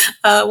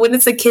 When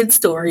it's a kid's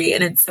story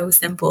and it's so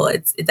simple,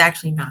 it's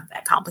actually not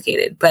that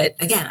complicated. But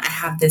again, I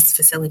have this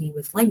facility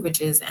with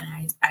languages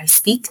and I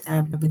speak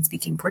them. I've been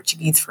speaking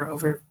Portuguese for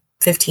over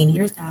 15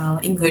 years now.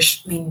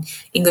 English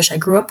I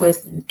grew up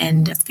with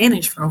and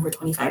Spanish for over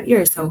 25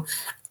 years. So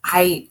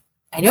I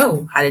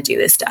know how to do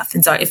this stuff.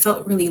 And so it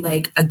felt really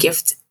like a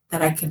gift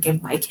that I could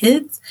give my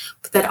kids,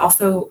 but that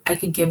also I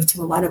could give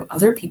to a lot of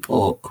other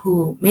people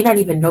who may not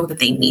even know that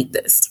they need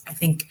this. I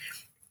think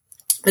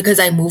because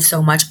I moved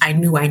so much, I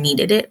knew I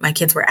needed it. My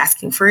kids were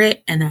asking for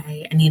it and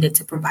I needed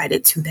to provide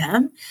it to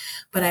them.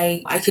 But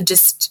I could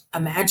just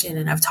imagine,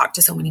 and I've talked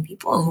to so many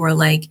people who are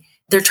like,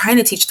 they're trying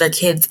to teach their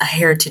kids a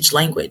heritage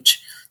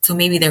language. So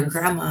maybe their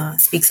grandma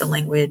speaks a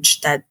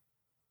language that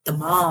the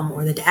mom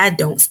or the dad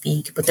don't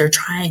speak, but they're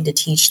trying to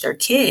teach their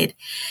kid.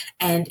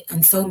 And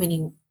in so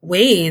many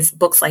ways,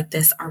 books like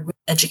this are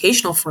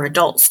educational for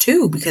adults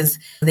too, because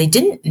they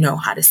didn't know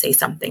how to say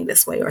something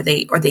this way, or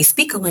they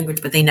speak a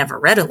language, but they never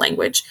read a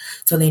language.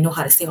 So they know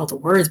how to say all the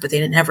words, but they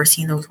had never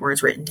seen those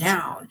words written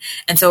down.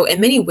 And so in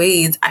many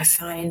ways, I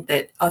find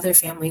that other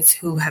families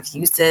who have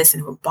used this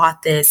and who have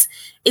bought this,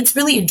 it's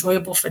really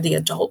enjoyable for the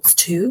adults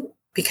too,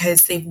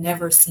 because they've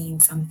never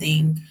seen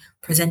something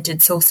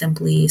presented so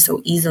simply,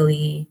 so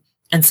easily,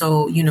 and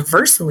so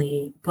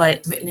universally,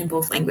 but written in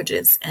both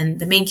languages. And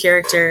the main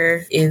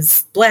character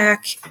is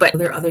Black, but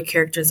there are other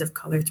characters of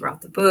color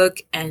throughout the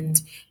book. And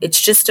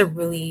it's just a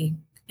really,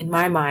 in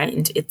my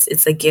mind,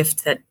 it's a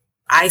gift that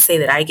I say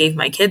that I gave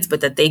my kids, but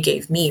that they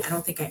gave me. I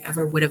don't think I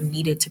ever would have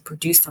needed to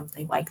produce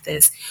something like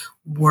this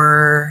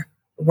were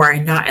I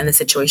not in the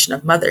situation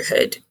of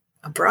motherhood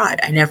abroad.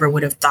 I never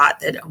would have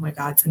thought that, oh my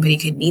God, somebody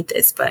could need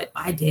this, but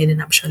I did.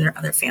 And I'm sure there are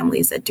other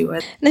families that do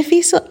it.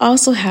 Nafisa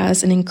also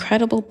has an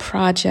incredible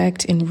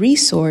project and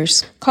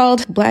resource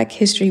called Black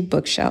History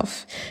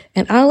Bookshelf,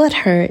 and I'll let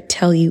her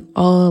tell you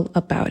all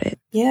about it.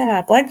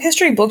 Yeah, Black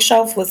History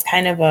Bookshelf was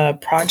kind of a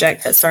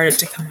project that started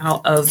to come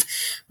out of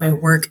my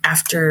work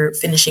after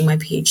finishing my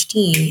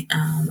PhD.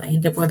 I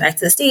ended up going back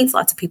to the States.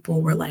 Lots of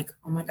people were like,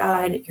 oh my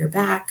God, you're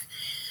back.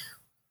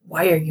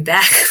 Why are you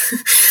back?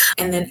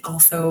 And then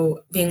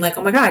also being like,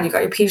 oh my God, you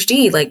got your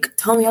PhD. Like,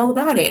 tell me all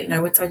about it. And I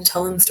would start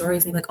telling them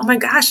stories and be like, oh my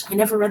gosh, I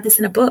never read this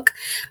in a book.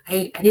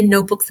 I didn't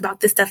know books about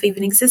this stuff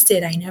even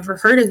existed. I never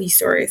heard of these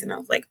stories. And I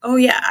was like, oh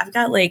yeah, I've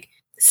got like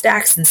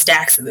stacks and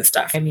stacks of this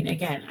stuff. I mean,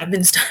 again, I've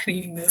been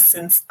studying this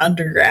since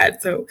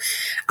undergrad. So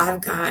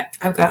I've got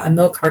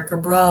Emil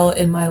Cabral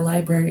in my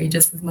library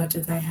just as much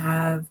as I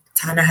have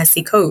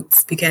Ta-Nehisi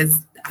Coates, because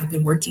I've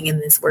been working in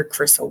this work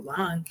for so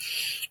long.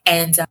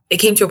 And it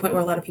came to a point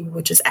where a lot of people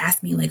would just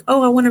ask me like,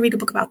 oh, I want to read a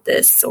book about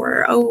this,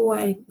 or, oh,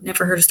 I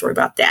never heard a story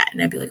about that.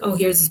 And I'd be like, oh,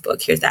 here's this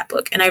book, here's that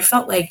book. And I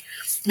felt like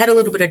I had a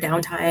little bit of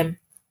downtime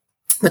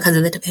because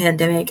of the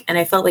pandemic. And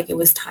I felt like it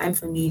was time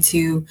for me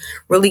to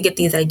really get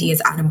these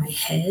ideas out of my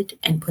head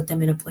and put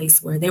them in a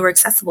place where they were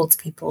accessible to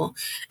people.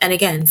 And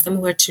again,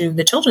 similar to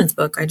the children's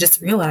book, I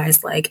just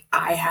realized like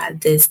I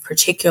had this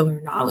particular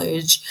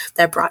knowledge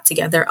that brought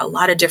together a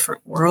lot of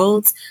different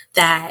worlds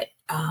that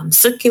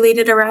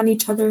circulated around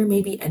each other,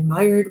 maybe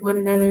admired one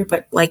another,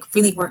 but like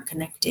really weren't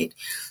connected.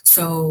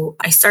 So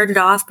I started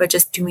off by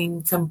just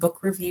doing some book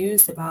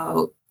reviews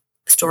about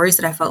stories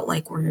that I felt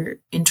like were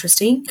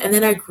interesting. And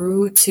then I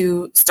grew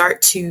to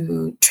start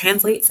to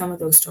translate some of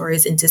those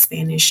stories into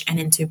Spanish and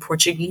into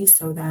Portuguese,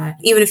 so that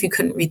even if you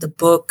couldn't read the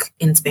book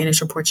in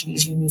Spanish or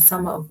Portuguese, you knew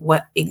some of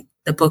what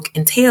the book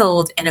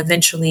entailed, and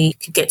eventually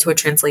could get to a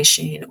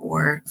translation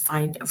or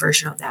find a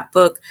version of that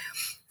book.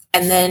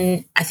 And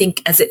then I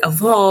think as it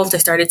evolved, I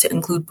started to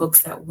include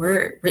books that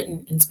were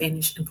written in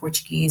Spanish and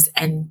Portuguese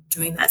and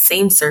doing that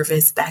same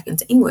service back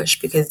into English,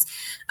 because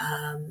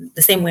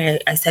the same way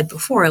I said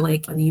before,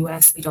 like in the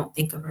US, we don't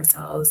think of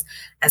ourselves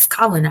as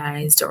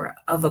colonized or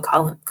of a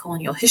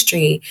colonial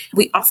history.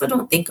 We also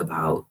don't think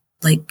about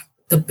like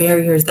the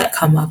barriers that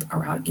come up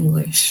around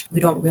English.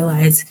 We don't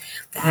realize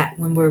that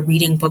when we're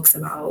reading books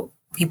about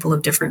people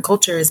of different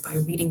cultures, by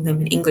reading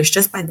them in English,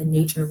 just by the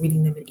nature of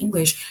reading them in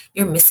English,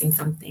 you're missing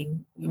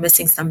something. You're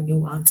missing some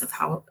nuance of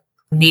how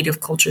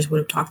Native cultures would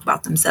have talked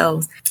about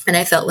themselves. And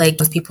I felt like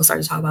as people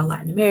started to talk about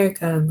Latin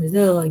America and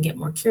Brazil and get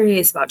more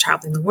curious about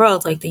traveling the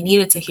world, like they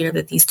needed to hear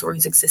that these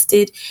stories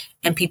existed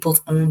in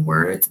people's own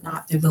words,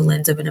 not through the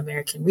lens of an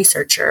American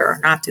researcher or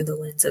not through the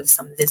lens of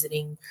some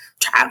visiting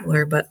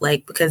traveler, but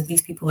like because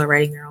these people are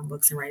writing their own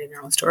books and writing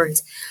their own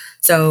stories.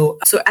 So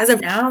as of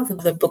now,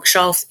 the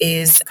bookshelf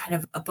is kind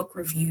of a book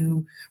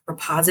review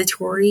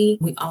repository.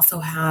 We also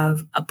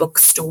have a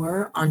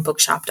bookstore on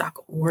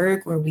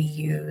bookshop.org where we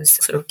use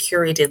sort of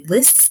curated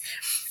lists.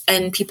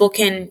 And people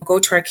can go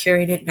to our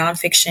curated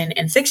nonfiction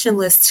and fiction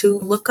lists to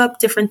look up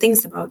different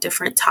things about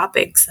different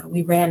topics.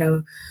 We ran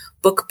a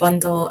book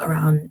bundle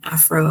around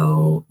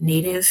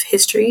Afro-Native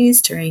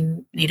histories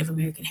during Native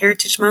American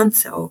Heritage Month.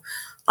 So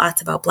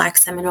lots about Black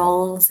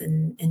Seminoles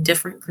and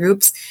different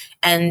groups.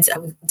 And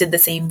we did the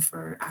same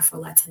for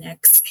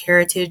Afro-Latinx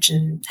heritage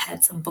and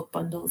had some book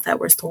bundles that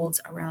were sold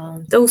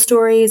around those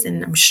stories.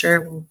 And I'm sure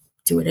we'll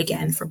do it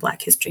again for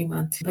Black History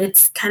Month. But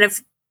it's kind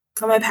of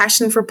So my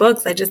passion for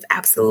books, I just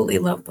absolutely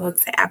love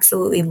books. I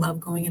absolutely love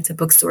going into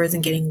bookstores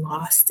and getting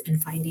lost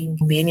and finding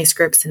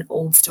manuscripts and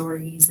old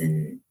stories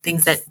and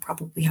things that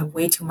probably have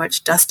way too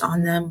much dust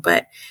on them,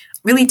 but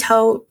really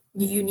tell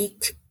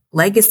unique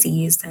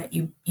legacies that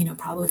you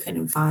probably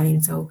couldn't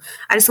find. So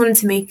I just wanted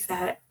to make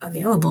that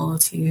available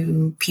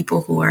to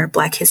people who are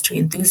Black history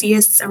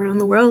enthusiasts around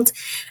the world.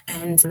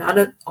 And not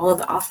all of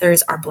the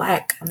authors are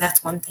Black. And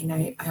that's one thing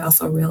I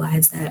also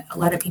realized, that a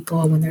lot of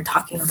people, when they're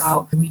talking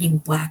about reading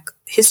Black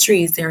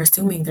histories, they're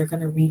assuming they're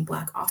going to read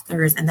Black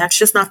authors. And that's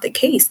just not the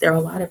case. There are a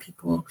lot of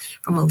people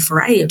from a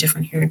variety of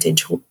different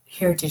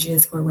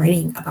heritages who are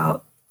writing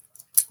about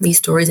these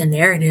stories and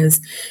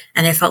narratives.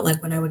 And I felt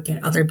like when I would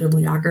get other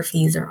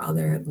bibliographies or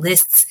other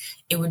lists,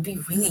 it would be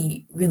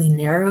really, really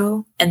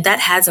narrow. And that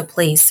has a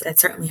place, that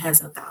certainly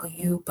has a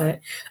value. But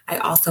I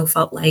also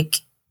felt like,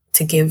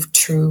 to give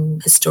true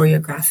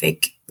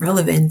historiographic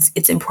relevance,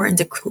 it's important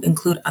to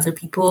include other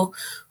people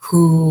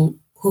who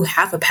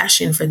have a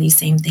passion for these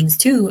same things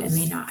too, and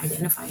may not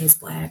identify as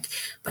Black,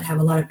 but have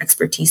a lot of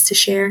expertise to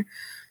share.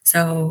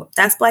 So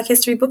that's Black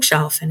History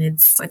Bookshelf, and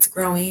it's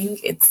growing.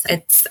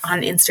 It's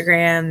on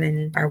Instagram,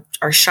 and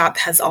our shop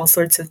has all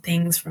sorts of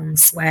things from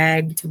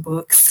swag to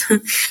books,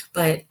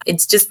 but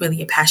it's just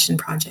really a passion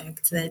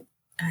project that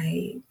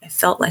I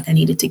felt like I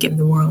needed to give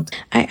the world.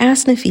 I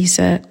asked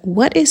Nafisa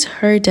what is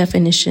her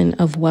definition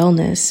of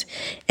wellness,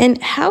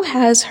 and how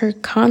has her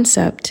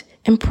concept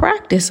and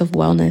practice of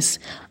wellness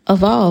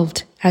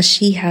evolved as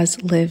she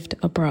has lived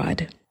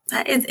abroad.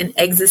 That is an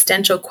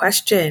existential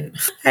question.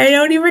 I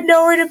don't even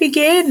know where to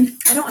begin.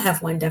 I don't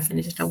have one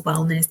definition of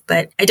wellness,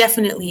 but I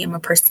definitely am a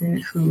person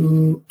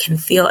who can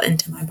feel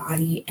into my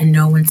body and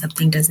know when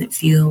something doesn't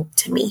feel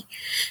to me.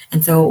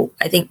 And so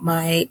I think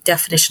my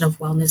definition of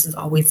wellness is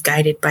always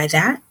guided by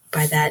that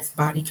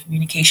body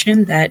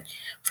communication, that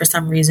for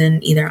some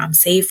reason, either I'm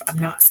safe, I'm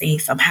not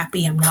safe, I'm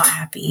happy, I'm not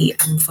happy,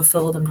 I'm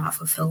fulfilled, I'm not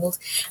fulfilled.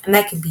 And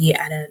that could be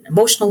at an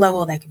emotional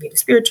level, that could be at a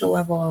spiritual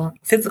level,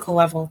 physical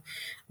level.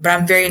 But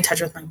I'm very in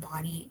touch with my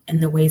body and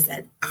the ways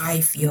that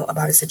I feel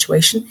about a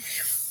situation.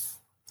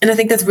 And I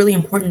think that's really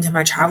important to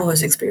my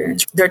traveler's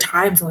experience. There are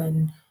times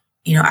when,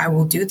 I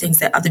will do things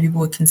that other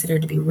people would consider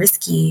to be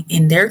risky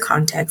in their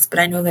context, but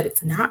I know that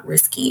it's not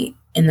risky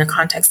in the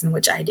context in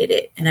which I did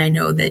it. And I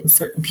know that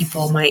certain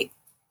people might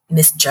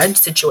misjudge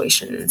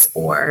situations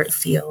or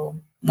feel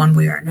one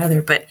way or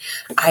another, but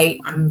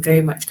I'm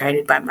very much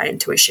guided by my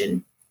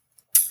intuition.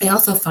 I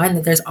also find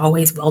that there's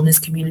always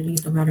wellness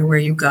communities no matter where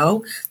you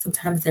go.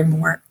 Sometimes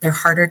they're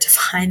harder to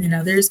find than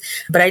others.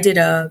 But I did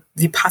a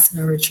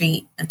Vipassana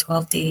retreat, a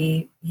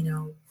 12-day,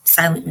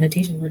 silent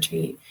meditation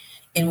retreat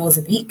in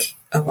Mozambique,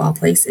 of all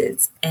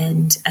places.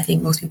 And I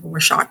think most people were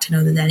shocked to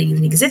know that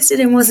even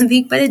existed in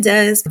Mozambique, but it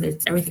does.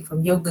 There's everything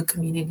from yoga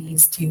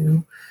communities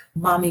to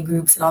mommy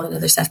groups and all that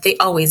other stuff. They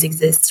always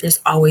exist. There's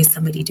always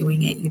somebody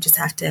doing it. You just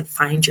have to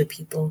find your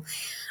people.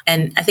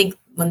 And I think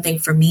one thing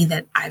for me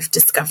that I've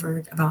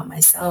discovered about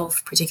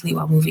myself, particularly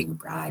while moving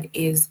abroad,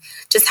 is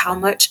just how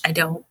much I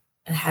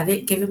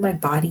haven't given my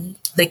body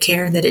the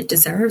care that it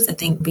deserves. I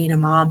think being a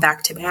mom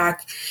back to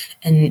back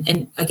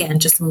and again,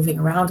 just moving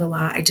around a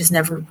lot, I just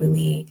never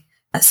really,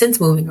 since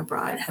moving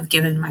abroad, have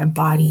given my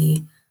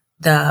body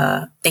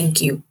the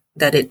thank you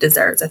that it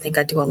deserves. I think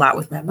I do a lot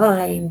with my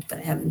mind, but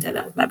I haven't done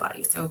that with my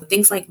body. So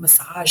things like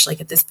massage,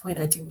 like at this point,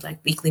 I do like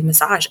weekly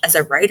massage. As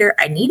a writer,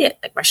 I need it.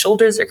 Like my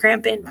shoulders are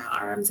cramping, my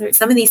arms are.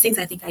 Some of these things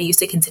I think I used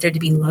to consider to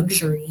be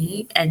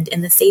luxury. And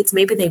in the States,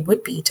 maybe they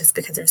would be just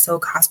because they're so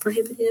cost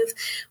prohibitive.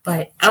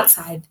 But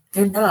outside,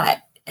 they're not.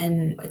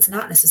 And it's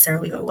not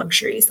necessarily a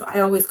luxury. So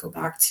I always go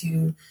back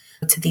to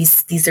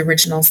these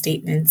original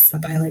statements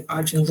by like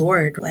Audre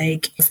Lorde.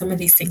 Like some of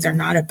these things are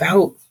not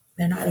about.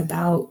 They're not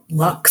about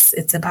lux.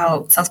 It's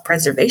about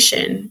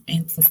self-preservation.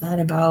 It's not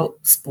about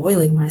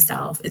spoiling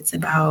myself. It's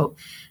about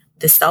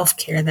the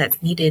self-care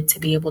that's needed to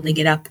be able to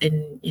get up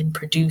and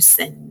produce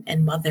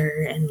and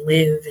mother and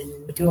live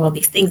and do all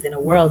these things in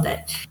a world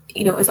that,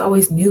 is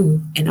always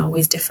new and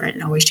always different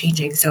and always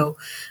changing. So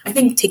I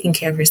think taking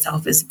care of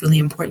yourself is really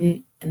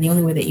important. And the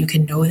only way that you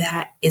can know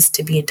that is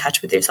to be in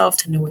touch with yourself,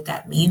 to know what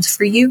that means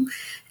for you.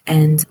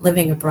 And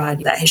living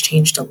abroad, that has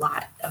changed a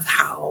lot of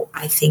how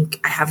I think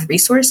I have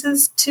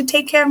resources to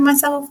take care of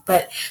myself.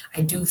 But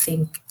I do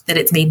think that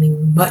it's made me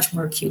much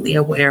more acutely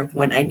aware of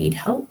when I need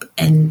help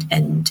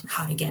and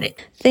how to get it.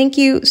 Thank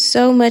you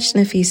so much,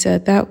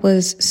 Nafisa. That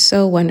was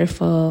so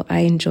wonderful.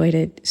 I enjoyed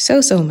it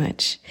so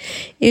much.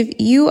 If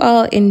you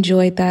all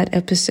enjoyed that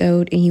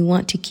episode and you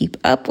want to keep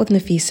up with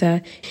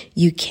Nafisa,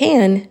 you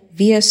can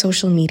via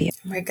social media.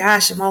 Oh my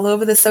gosh, I'm all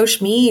over the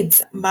social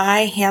medias. My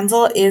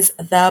handle is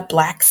the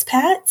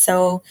Blaxpat,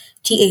 so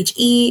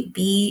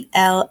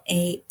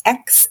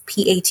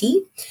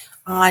TheBlaxpat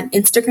on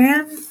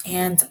Instagram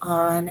and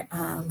on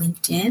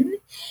LinkedIn.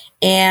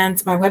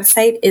 And my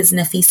website is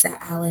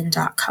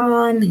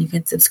nafisaallen.com, and you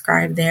can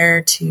subscribe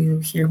there to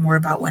hear more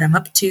about what I'm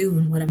up to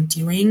and what I'm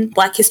doing.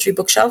 Black History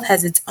Bookshelf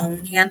has its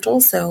own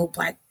handle, so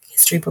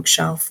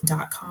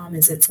blackhistorybookshelf.com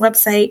is its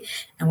website,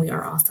 and we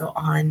are also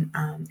on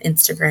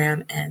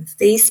Instagram and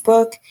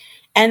Facebook.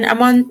 And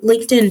I'm on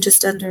LinkedIn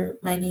just under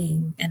my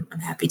name, and I'm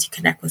happy to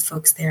connect with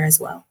folks there as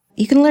well.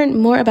 You can learn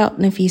more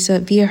about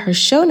Nafisa via her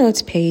show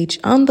notes page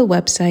on the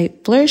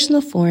website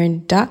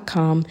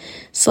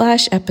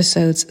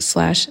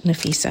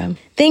flourishintheforeign.com/episodes/Nafisa.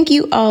 Thank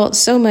you all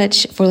so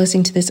much for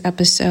listening to this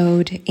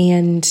episode,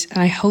 and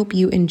I hope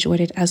you enjoyed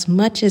it as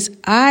much as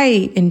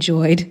I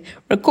enjoyed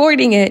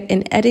recording it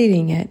and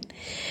editing it.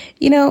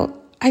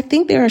 I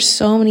think there are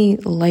so many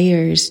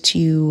layers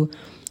to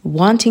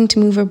wanting to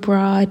move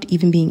abroad,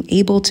 even being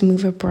able to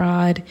move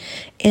abroad,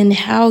 and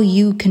how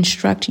you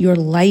construct your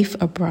life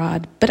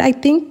abroad. But I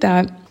think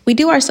that we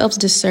do ourselves a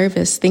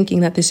disservice thinking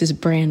that this is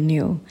brand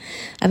new.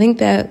 I think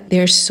that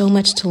there's so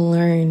much to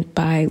learn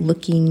by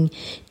looking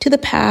to the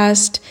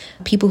past,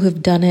 people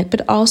who've done it,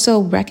 but also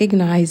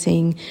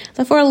recognizing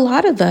that for a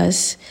lot of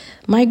us,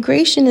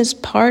 migration is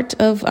part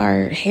of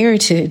our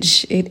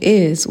heritage. It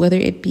is, whether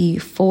it be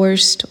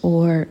forced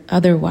or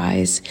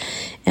otherwise.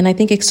 And I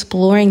think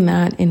exploring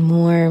that in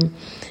more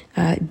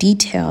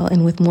detail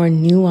and with more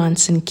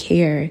nuance and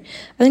care,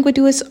 I think would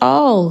do us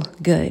all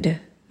good.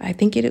 I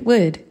think it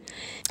would.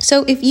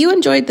 So if you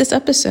enjoyed this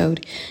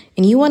episode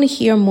and you want to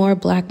hear more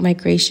Black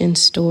migration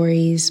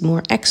stories,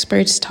 more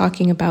experts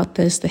talking about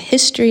this, the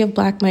history of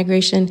Black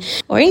migration,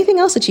 or anything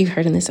else that you've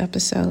heard in this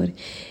episode,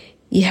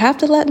 you have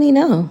to let me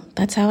know.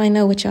 That's how I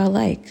know what y'all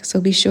like. So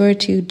be sure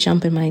to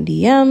jump in my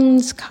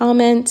DMs,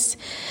 comments,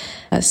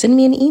 send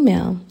me an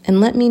email, and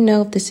let me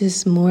know if this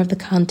is more of the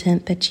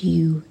content that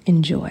you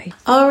enjoy.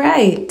 All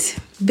right.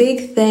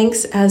 Big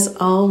thanks, as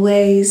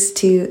always,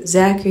 to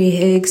Zachary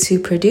Higgs, who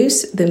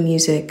produced the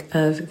music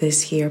of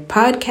this here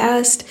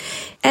podcast.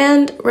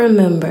 And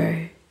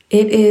remember,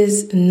 it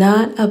is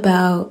not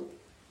about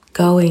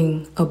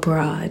going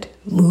abroad,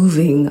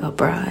 moving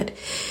abroad.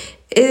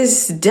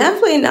 It's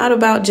definitely not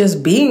about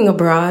just being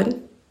abroad.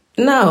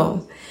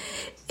 No,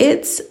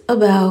 it's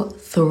about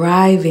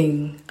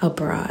thriving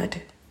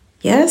abroad.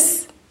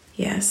 Yes?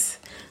 Yes.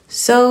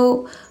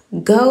 So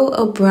go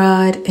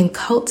abroad and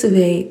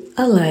cultivate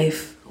a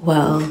life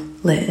well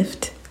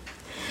lived.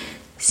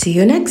 See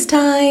you next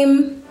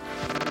time.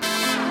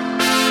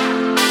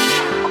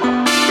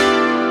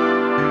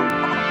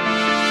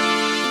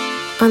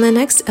 On the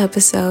next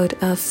episode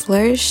of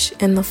Flourish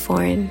in the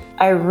Foreign.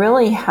 I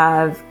really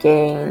have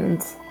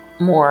gained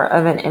more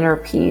of an inner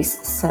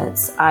peace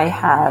since I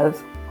have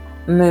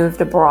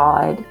moved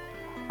abroad,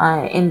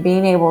 in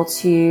being able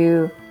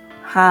to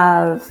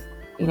have,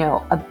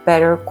 a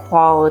better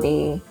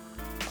quality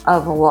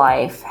of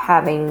life,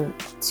 having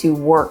to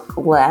work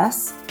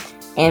less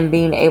and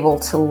being able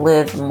to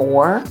live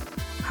more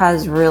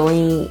has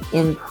really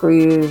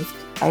improved,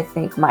 I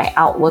think, my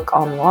outlook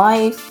on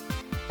life,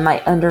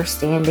 my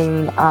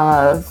understanding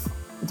of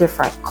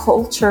different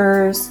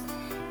cultures,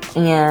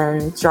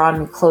 and drawn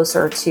me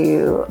closer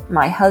to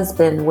my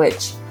husband,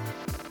 which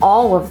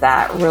all of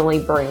that really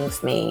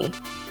brings me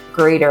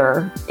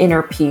greater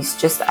inner peace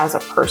just as a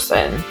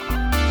person.